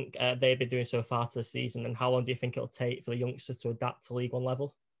you think they've been doing so far to the season, and how long do you think it'll take for the youngsters to adapt to League One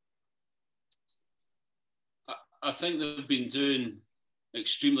level? I think they've been doing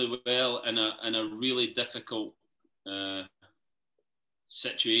extremely well in a really difficult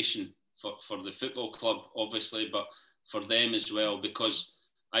situation for the football club, obviously, but for them as well, because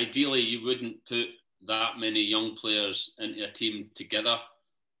ideally you wouldn't put that many young players into a team together.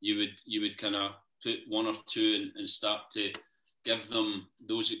 You would kind of put one or two and start to give them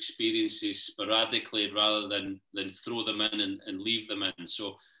those experiences sporadically rather than throw them in and leave them in.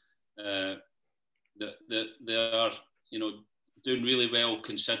 So they are, doing really well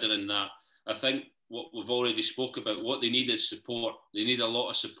considering that. I think what we've already spoke about, what they need is support. They need a lot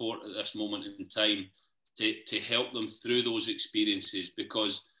of support at this moment in time to help them through those experiences,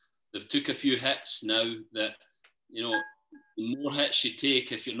 because they've took a few hits now that, the more hits you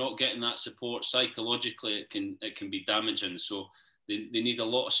take, if you're not getting that support psychologically, it can be damaging. So they need a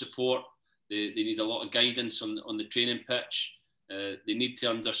lot of support. They need a lot of guidance on the training pitch. They need to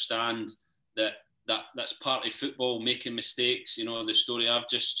understand that's part of football, making mistakes. The story I've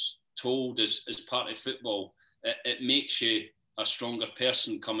just told is part of football. It makes you a stronger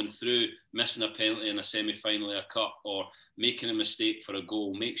person coming through. Missing a penalty in a semi-final of a cup or making a mistake for a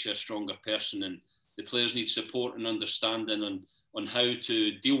goal makes you a stronger person, and the players need support and understanding on how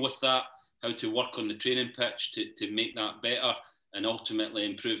to deal with that, how to work on the training pitch to make that better and ultimately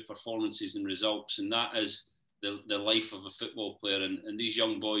improve performances and results. And that is the life of a football player, and these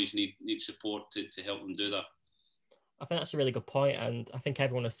young boys need support to help them do that. I think that's a really good point, and I think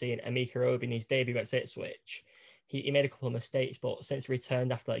everyone has seen Emeka Obi in his debut at Ipswich. He made a couple of mistakes, but since he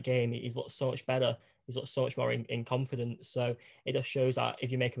returned after that game, he's looked so much better. He's looked so much more in confidence. So it just shows that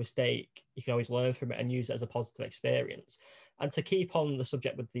if you make a mistake, you can always learn from it and use it as a positive experience. And to keep on the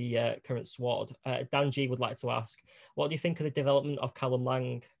subject with the current squad, Dan G would like to ask, what do you think of the development of Callum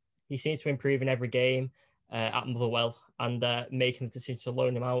Lang? He seems to improve in every game at Motherwell, and making the decision to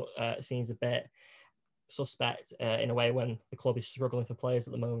loan him out seems a bit suspect in a way when the club is struggling for players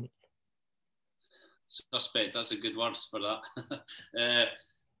at the moment. Suspect, that's a good word for that.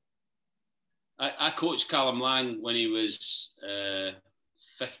 I coached Callum Lang when he was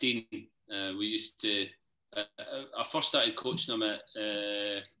 15. We used to, I first started coaching him at,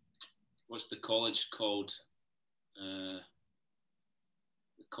 what's the college called? The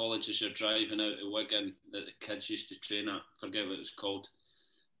college as you're driving out of Wigan that the kids used to train at. I forget what it was called.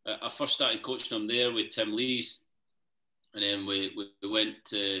 I first started coaching him there with Tim Lees, and then we went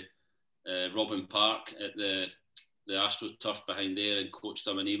to Robin Park at the AstroTurf behind there and coached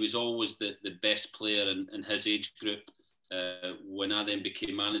him, and he was always the best player in his age group. When I then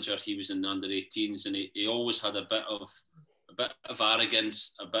became manager, he was in the under-18s, and he always had a bit of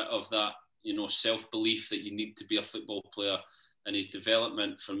arrogance, a bit of that self-belief that you need to be a football player. And his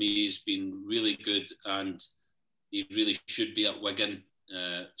development for me has been really good, and he really should be at Wigan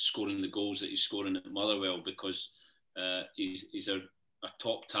scoring the goals that he's scoring at Motherwell, because he's a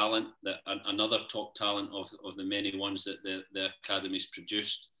top talent, another top talent of the many ones that the academy's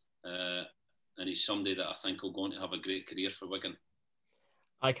produced, and he's somebody that I think will go on to have a great career for Wigan.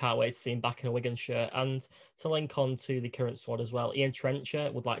 I can't wait to see him back in a Wigan shirt. And to link on to the current squad as well, Ian Trencher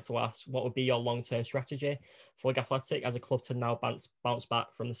would like to ask, what would be your long-term strategy for Wigan Athletic as a club to now bounce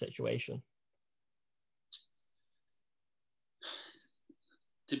back from the situation?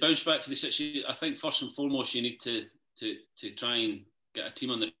 To bounce back for the situation, I think first and foremost you need to try and get a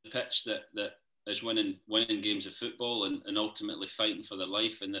team on the pitch that is winning games of football and ultimately fighting for their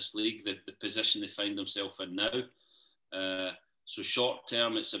life in this league, the position they find themselves in now. So short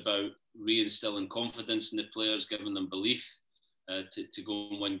term, it's about reinstilling confidence in the players, giving them belief to go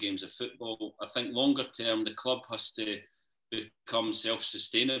and win games of football. I think longer term, the club has to become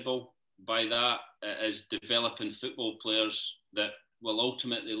self-sustainable. By that, it is developing football players that will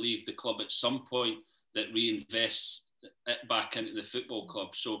ultimately leave the club at some point, that reinvests it back into the football club.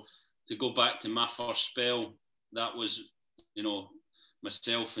 So to go back to my first spell, that was,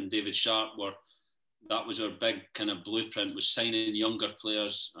 myself and David Sharp that was our big kind of blueprint, was signing younger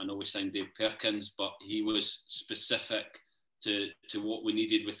players. I know we signed Dave Perkins, but he was specific to what we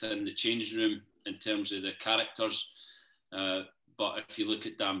needed within the change room in terms of the characters. But if you look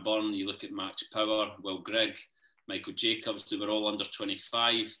at Dan Byrne, you look at Max Power, Will Grigg, Michael Jacobs, they were all under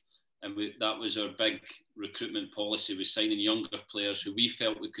 25. And that was our big recruitment policy, was signing younger players who we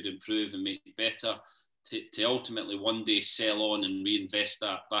felt we could improve and make better, to ultimately one day sell on and reinvest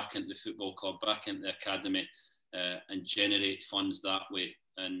that back into the football club, back into the academy, and generate funds that way.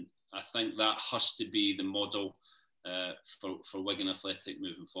 And I think that has to be the model for Wigan Athletic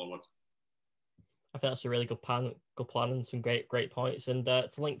moving forward. I think that's a really good plan and some great points. And to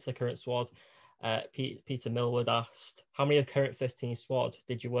link to the current squad, Peter Millwood asked, how many of the current first team squad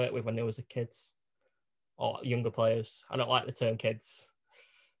did you work with when there was kids or younger players? I don't like the term kids.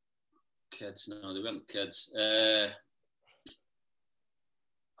 kids. No, they weren't kids.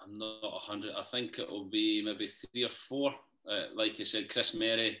 I'm not 100. I think it will be maybe 3 or 4. Like I said, Chris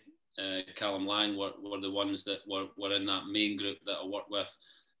Merry, Callum Lang were the ones that were in that main group that I worked with,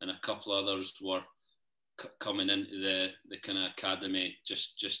 and a couple others were coming into the kind of academy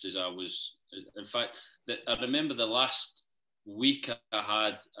just as I was. In fact, I remember the last week I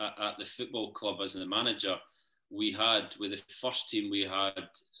had at the football club as the manager. With the first team, we had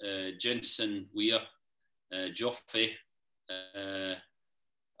Jensen Weir, Joffrey,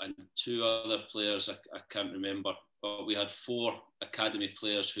 and 2 other players I can't remember. But we had 4 academy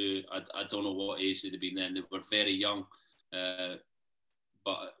players who I don't know what age they'd have been then. They were very young.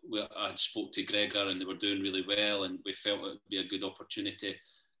 But I spoke to Gregor and they were doing really well, and we felt it would be a good opportunity.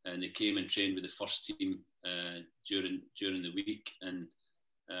 And they came and trained with the first team during the week, and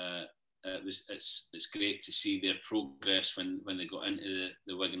it's great to see their progress when they got into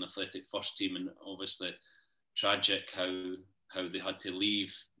the Wigan Athletic first team, and obviously tragic how they had to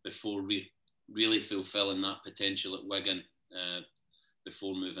leave before really fulfilling that potential at Wigan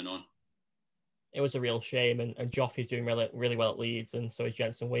before moving on. It was a real shame, and Joffrey's doing really well at Leeds, and so is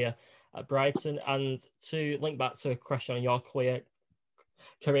Jensen Weir at Brighton. And to link back to a question on your career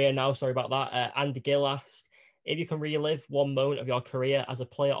now, sorry about that, Andy Gill asked, if you can relive one moment of your career as a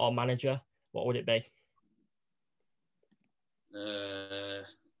player or manager, what would it be?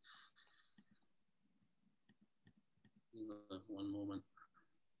 One moment.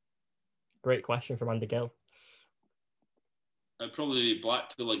 Great question from Andy Gill. I'd probably be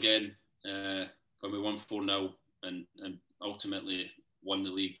Blackpool again. When we won 4-0 and ultimately won the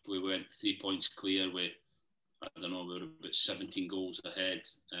league. We went 3 points clear. We were about 17 goals ahead.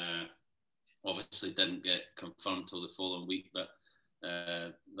 Obviously didn't get confirmed till the following week, but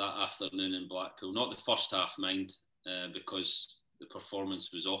that afternoon in Blackpool, not the first half, mind, because the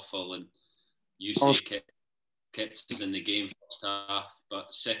performance was awful and UC kept us in the game first half, but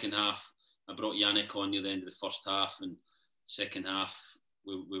second half, I brought Yannick on near the end of the first half, and second half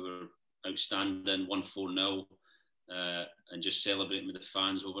we were outstanding, 1-4-0, and just celebrating with the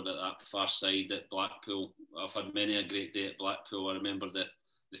fans over at that far side at Blackpool. I've had many a great day at Blackpool. I remember the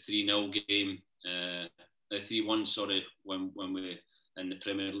 3-0 game, the 3-1, sorry, when we in the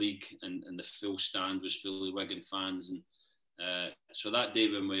Premier League, and the full stand was full of Wigan fans, and so that day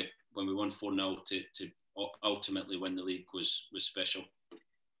when we won 4-0 to ultimately win the league was special.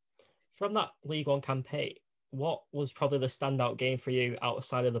 From that League One campaign, what was probably the standout game for you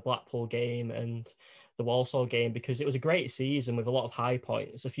outside of the Blackpool game and the Walsall game? Because it was a great season with a lot of high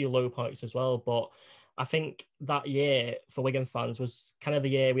points, a few low points as well. But I think that year for Wigan fans was kind of the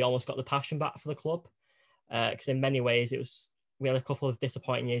year we almost got the passion back for the club. Because in many ways we had a couple of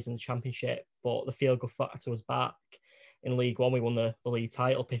disappointing years in the Championship, but the feel-good factor was back. In League One, we won the league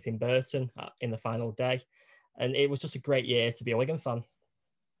title, pipping Burton in the final day. And it was just a great year to be a Wigan fan.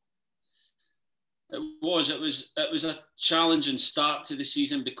 It was a challenging start to the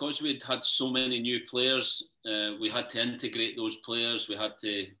season because we'd had so many new players. We had to integrate those players. We had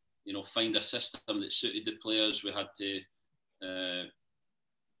to, find a system that suited the players. We had to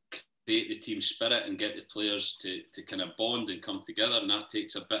create the team spirit and get the players to kind of bond and come together, and that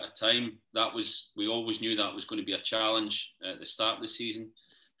takes a bit of time. We always knew that was going to be a challenge at the start of the season.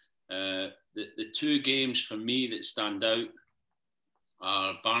 The 2 games for me that stand out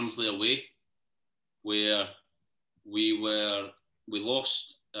are Barnsley away, where we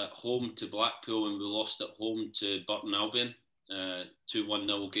lost at home to Blackpool and we lost at home to Burton Albion, 2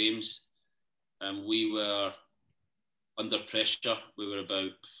 1-0 games, and we were under pressure. We were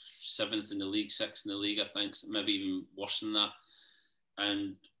about 7th in the league, 6th in the league, I think, maybe even worse than that,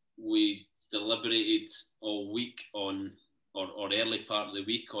 and we deliberated all week or early part of the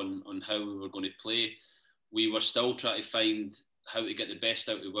week on how we were going to play. We were still trying to find how to get the best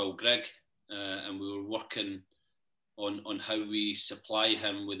out of Will Grigg, and we were working on how we supply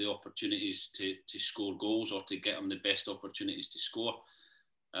him with the opportunities to score goals or to get him the best opportunities to score.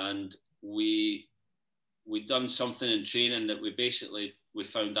 And we done something in training that we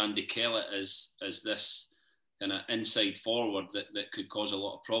found Andy Kellett as this kind of inside forward that could cause a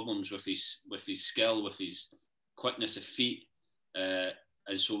lot of problems with his skill, with his quickness of feet. And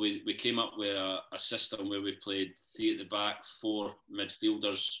so we came up with a system where we played 3 at the back, 4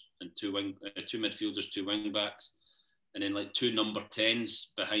 midfielders and 2 midfielders, 2 wing backs, and then like 2 number 10s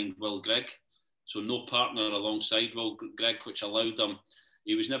behind Will Grigg. So no partner alongside Will Grigg, which allowed him.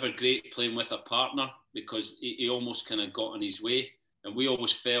 He was never great playing with a partner because he almost kind of got in his way. And we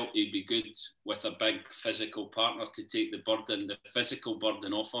always felt he'd be good with a big physical partner to take the physical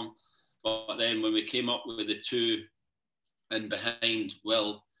burden off him. But then when we came up with the 2 in behind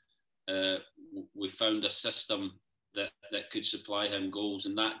Will, we found a system that could supply him goals.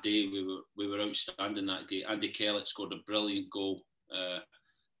 And that day we were outstanding that day. Andy Kellett scored a brilliant goal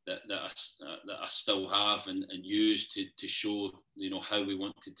that I still have and use to show how we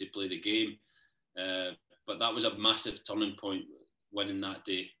wanted to play the game. But that was a massive turning point, winning that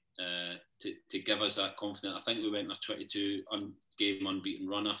day, to give us that confidence. I think we went on a 22 game unbeaten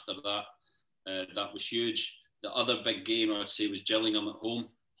run after that. That was huge. The other big game I would say was Gillingham at home,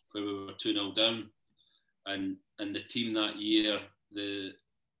 where we were 2-0 down. And the team that year, the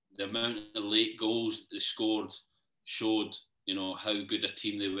amount of late goals they scored showed, how good a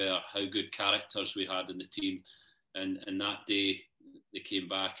team they were, how good characters we had in the team. And that day they came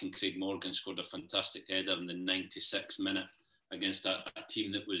back and Craig Morgan scored a fantastic header in the 96th minute against a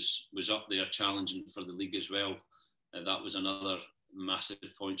team that was up there challenging for the league as well. That was another massive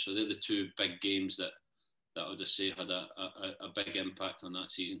point. So they're the two big games that I would say had a big impact on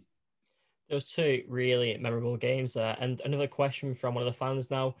that season. Those two really memorable games there. And another question from one of the fans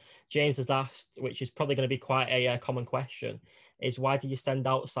now, James has asked, which is probably going to be quite a common question, is why did you send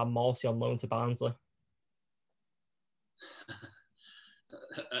out Sam Morsey on loan to Barnsley?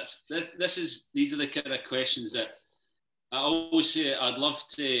 These are the kind of questions that I always say. I'd love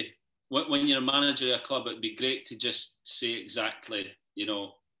to, when you're a manager of a club, it'd be great to just say exactly,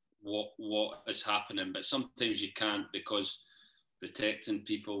 what is happening. But sometimes you can't, because protecting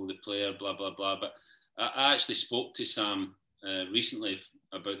people, the player, blah, blah, blah. But I actually spoke to Sam recently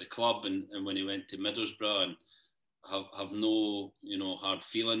about the club and when he went to Middlesbrough, and have no, hard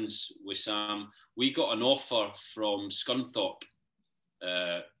feelings with Sam. We got an offer from Scunthorpe,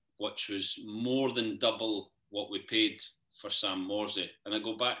 which was more than double what we paid for Sam Morsey. And I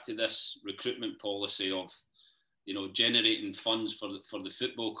go back to this recruitment policy of, generating funds for the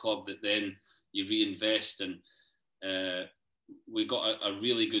football club that then you reinvest in. We got a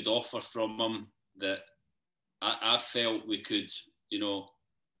really good offer from him that I felt we could,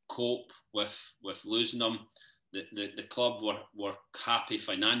 cope with losing him. The club were happy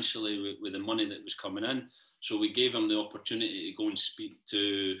financially with the money that was coming in. So we gave him the opportunity to go and speak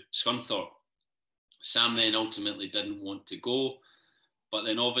to Scunthorpe. Sam then ultimately didn't want to go. But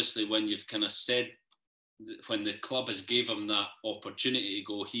then obviously when you've kind of said, when the club has gave him that opportunity to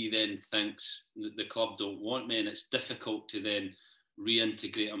go, he then thinks that the club don't want me, and it's difficult to then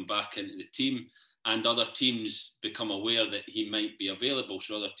reintegrate him back into the team. And other teams become aware that he might be available,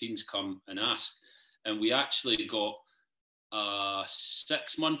 so other teams come and ask. And we actually got a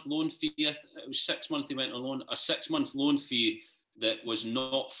 6-month loan fee. It was 6 months he went on loan. A 6-month loan fee that was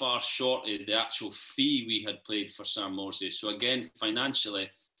not far short of the actual fee we had paid for Sam Morsey. So again, financially,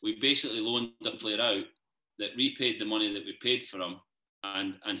 we basically loaned the player out that repaid the money that we paid for him,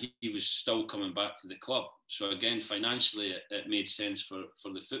 and he was still coming back to the club. So again, financially, it made sense for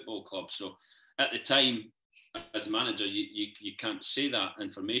the football club. So at the time, as a manager, you can't say that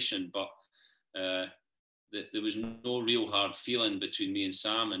information, but there was no real hard feeling between me and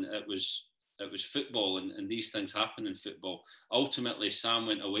Sam, and it was football, and these things happen in football. Ultimately, Sam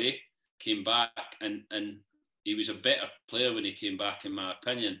went away, came back, and he was a better player when he came back, in my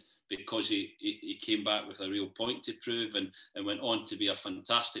opinion, because he came back with a real point to prove and went on to be a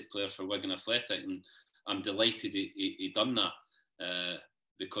fantastic player for Wigan Athletic. And I'm delighted he done that,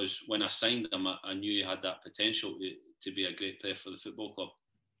 because when I signed him, I knew he had that potential to be a great player for the football club.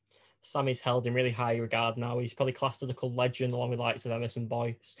 Sammy's held in really high regard now. He's probably classed as a club legend along with the likes of Emerson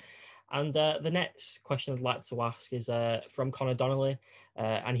Boyce. And the next question I'd like to ask is from Connor Donnelly.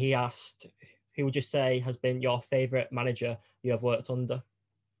 And he asked, who would you say has been your favourite manager you have worked under?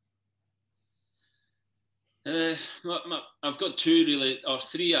 I've got two really, or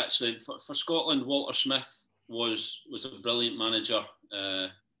three actually. For Scotland, Walter Smith was a brilliant manager,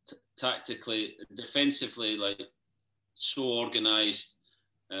 tactically, defensively, like so organised,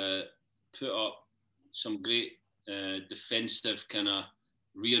 put up some great defensive kind of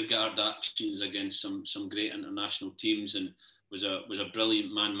rearguard actions against some great international teams, and was a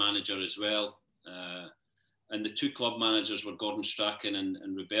brilliant man manager as well. And the two club managers were Gordon Strachan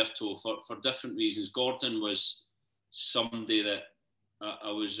and Roberto for different reasons. Gordon was somebody that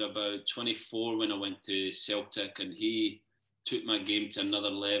I was about 24 when I went to Celtic, and he took my game to another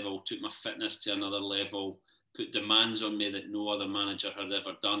level, took my fitness to another level, put demands on me that no other manager had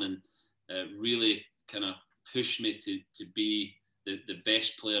ever done, and really kind of pushed me to be the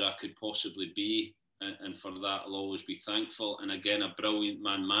best player I could possibly be. And for that, I'll always be thankful. And again, a brilliant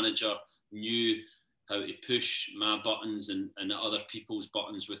man manager, knew how to push my buttons and other people's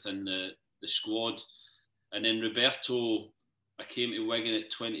buttons within the squad. And then Roberto, I came to Wigan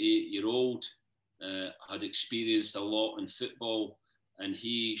at 28-year-old, had experienced a lot in football, and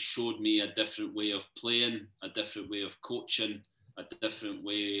he showed me a different way of playing, a different way of coaching, a different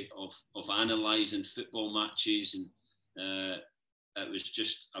way of analysing football matches, and it was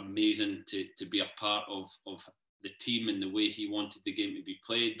just amazing to be a part of the team and the way he wanted the game to be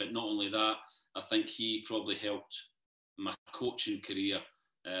played. But not only that, I think he probably helped my coaching career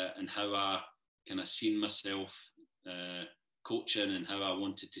and how I kind of seen myself coaching and how I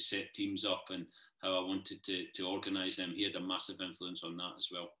wanted to set teams up and how I wanted to organise them. He had a massive influence on that as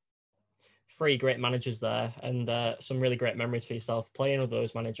well. 3 great managers there, and some really great memories for yourself playing with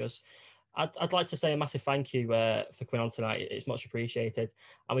those managers. I'd like to say a massive thank you for coming on tonight. It's much appreciated.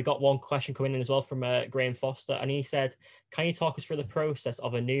 And we got one question coming in as well from Graham Foster, and he said, can you talk us through the process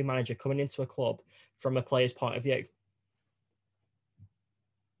of a new manager coming into a club from a player's point of view?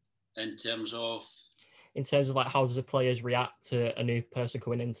 In terms of? In terms of like, how does the players react to a new person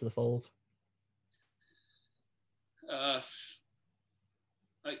coming into the fold?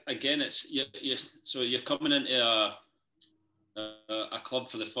 Again, so you're coming into a club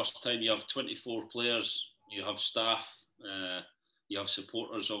for the first time. You have 24 players, you have staff, you have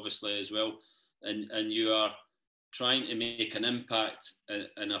supporters obviously as well, and you are trying to make an impact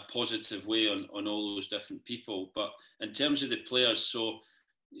in a positive way on all those different people. But in terms of the players, so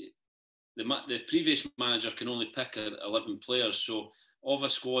the previous manager can only pick 11 players, so of a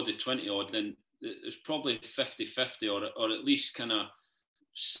squad of 20 odd, then it's probably 50-50 or at least kind of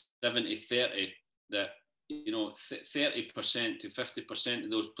 70-30 that, you know, 30% to 50% of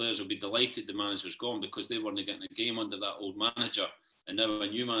those players will be delighted the manager's gone because they weren't getting a game under that old manager, and now a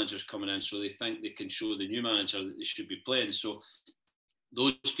new manager's coming in, so they think they can show the new manager that they should be playing. So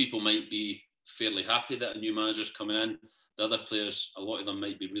those people might be fairly happy that a new manager's coming in. The other players, a lot of them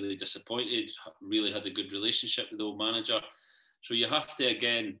might be really disappointed, really had a good relationship with the old manager. So you have to,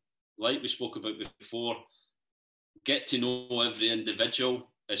 again, like we spoke about before, get to know every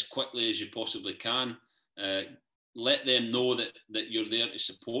individual as quickly as you possibly can. Let them know that you're there to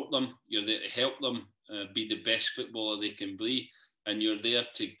support them, you're there to help them be the best footballer they can be, and you're there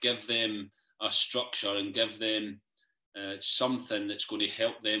to give them a structure and give them something that's going to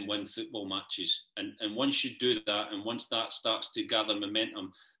help them win football matches. And once you do that, and once that starts to gather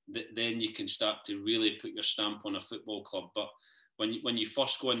momentum, then you can start to really put your stamp on a football club. But when you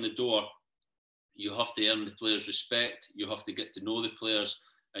first go in the door, you have to earn the players' respect, you have to get to know the players,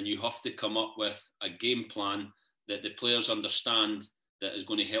 and you have to come up with a game plan that the players understand that is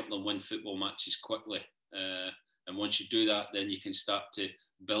going to help them win football matches quickly. And once you do that, then you can start to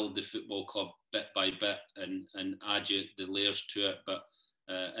build the football club bit by bit and add the layers to it. But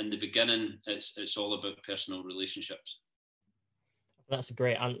in the beginning, it's all about personal relationships. That's a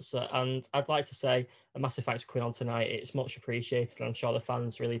great answer. And I'd like to say a massive thanks for coming on tonight. It's much appreciated. And I'm sure the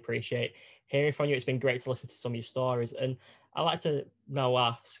fans really appreciate hearing from you. It's been great to listen to some of your stories. And I'd like to now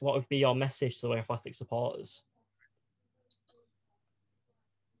ask, what would be your message to the Wigan Athletic supporters?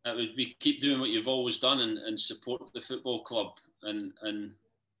 It would be keep doing what you've always done and support the football club. And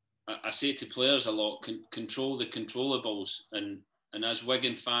I say to players a lot, control the controllables. And as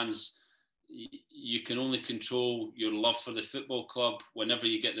Wigan fans, you can only control your love for the football club. Whenever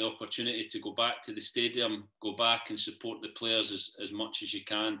you get the opportunity to go back to the stadium, go back and support the players as much as you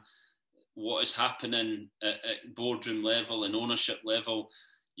can. What is happening at boardroom level and ownership level,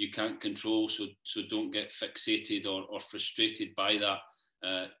 you can't control, so don't get fixated or frustrated by that.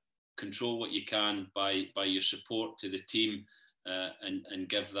 Control what you can by your support to the team and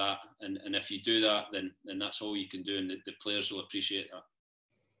give that. And if you do that, then that's all you can do, and the players will appreciate that.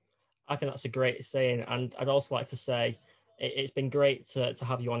 I think that's a great saying. And I'd also like to say it's been great to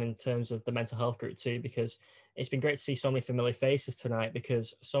have you on in terms of the mental health group too, because it's been great to see so many familiar faces tonight,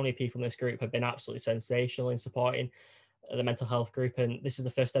 because so many people in this group have been absolutely sensational in supporting the mental health group. And this is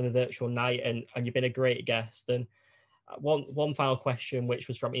the first ever virtual night, and you've been a great guest. And one final question, which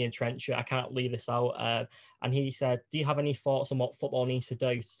was from Ian Trencher. I can't leave this out. And he said, do you have any thoughts on what football needs to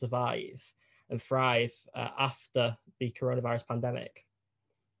do to survive and thrive after the coronavirus pandemic?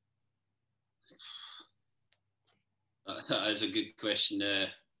 That is a good question.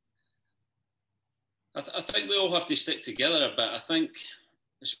 I think we all have to stick together a bit. I think,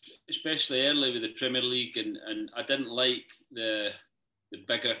 especially early with the Premier League, and I didn't like the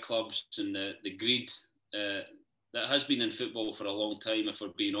bigger clubs and the greed that has been in football for a long time, if we're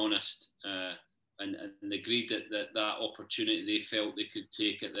being honest, and the greed that opportunity they felt they could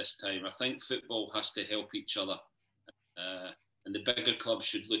take at this time. I think football has to help each other, and the bigger clubs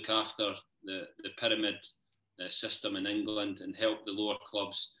should look after the pyramid system in England and help the lower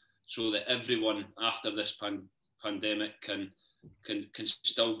clubs, so that everyone after this pandemic can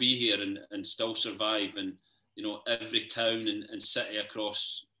still be here and still survive. And every town and city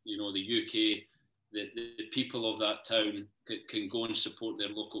across, the UK, the people of that town can go and support their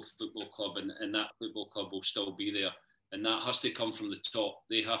local football club, and that football club will still be there. And that has to come from the top.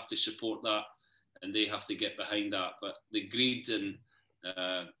 They have to support that, and they have to get behind that. But the greed and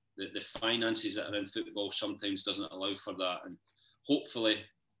the finances that are in football sometimes doesn't allow for that. And hopefully,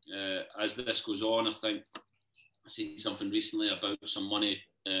 as this goes on, I think I seen something recently about some money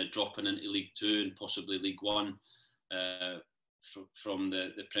dropping into League Two and possibly League One from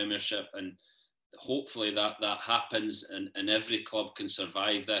the Premiership, and hopefully that happens and every club can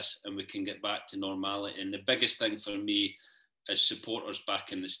survive this and we can get back to normality. And the biggest thing for me is supporters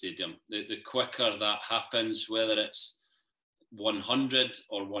back in the stadium. The quicker that happens, whether it's 100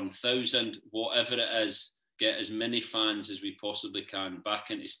 or 1,000, whatever it is, get as many fans as we possibly can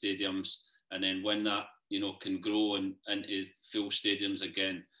back into stadiums, and then when that can grow into full stadiums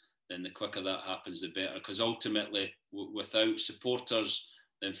again, then the quicker that happens, the better. Because ultimately, without supporters,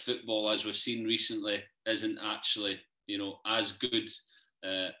 then football, as we've seen recently, isn't actually as good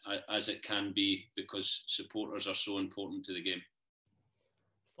as it can be, because supporters are so important to the game.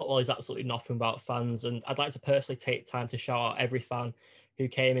 Football is absolutely nothing without fans, and I'd like to personally take time to shout out every fan who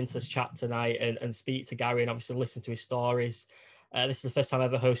came into this chat tonight and speak to Gary and obviously listen to his stories. This is the first time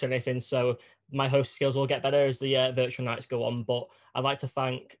I've ever hosted anything, so my host skills will get better as the virtual nights go on. But I'd like to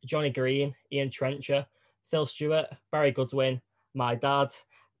thank Johnny Green, Ian Trencher, Phil Stewart, Barry Goodwin, my dad,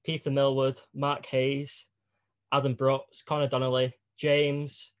 Peter Millwood, Mark Hayes, Adam Brooks, Connor Donnelly,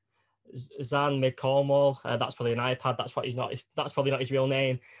 James, Zan Mid-Cornwall, that's probably an iPad, that's probably not his real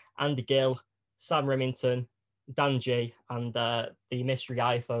name, Andy Gill, Sam Remington, Dan G, and the mystery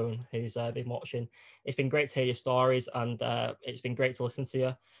iPhone who's been watching. It's been great to hear your stories, and it's been great to listen to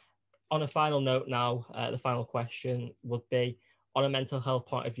you. On a final note now, the final question would be, on a mental health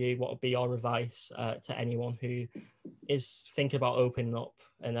point of view, what would be your advice to anyone who is thinking about opening up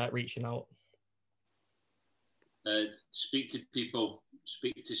and reaching out? Speak to people,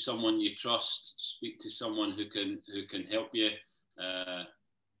 speak to someone you trust, speak to someone who can help you.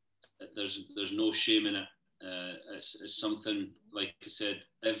 There's no shame in it. It's something, like I said,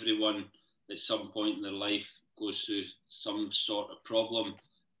 everyone at some point in their life goes through some sort of problem,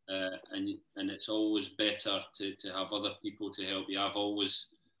 and it's always better to have other people to help you. I've always,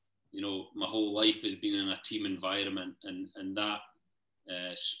 my whole life has been in a team environment, and that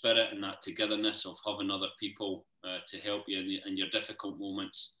spirit and that togetherness of having other people to help you in your difficult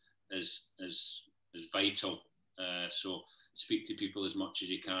moments is vital. So speak to people as much as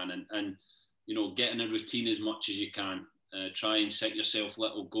you can, and get in a routine as much as you can. Try and set yourself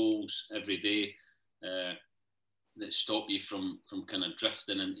little goals every day that stop you from kind of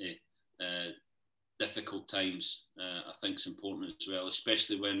drifting into difficult times. I think it's important as well,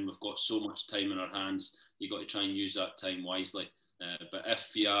 especially when we've got so much time in our hands. You've got to try and use that time wisely. But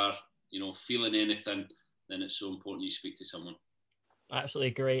if you are, feeling anything, then it's so important you speak to someone. I absolutely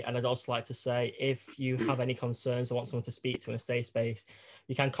agree. And I'd also like to say, if you have any concerns or want someone to speak to in a safe space,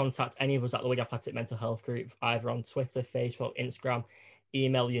 you can contact any of us at the Wigan Athletic Mental Health Group, either on Twitter, Facebook, Instagram,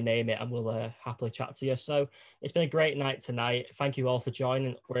 email, you name it, and we'll happily chat to you. So it's been a great night tonight. Thank you all for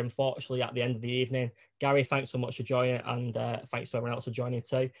joining. We're unfortunately at the end of the evening. Gary, thanks so much for joining, and thanks to everyone else for joining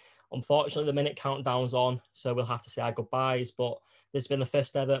too. Unfortunately, the minute countdown's on, so we'll have to say our goodbyes, but this has been the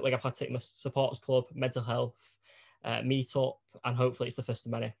first ever Wigan Athletic Supporters Club mental health meet up, and hopefully it's the first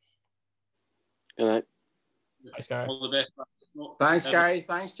of many. Good night. Thanks, Gary. All the best. Thanks, Gary.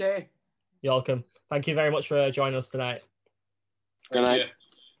 Thanks, Jay. You're welcome. Thank you very much for joining us tonight. Good night.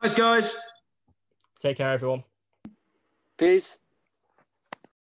 Thanks, guys. Take care, everyone. Peace.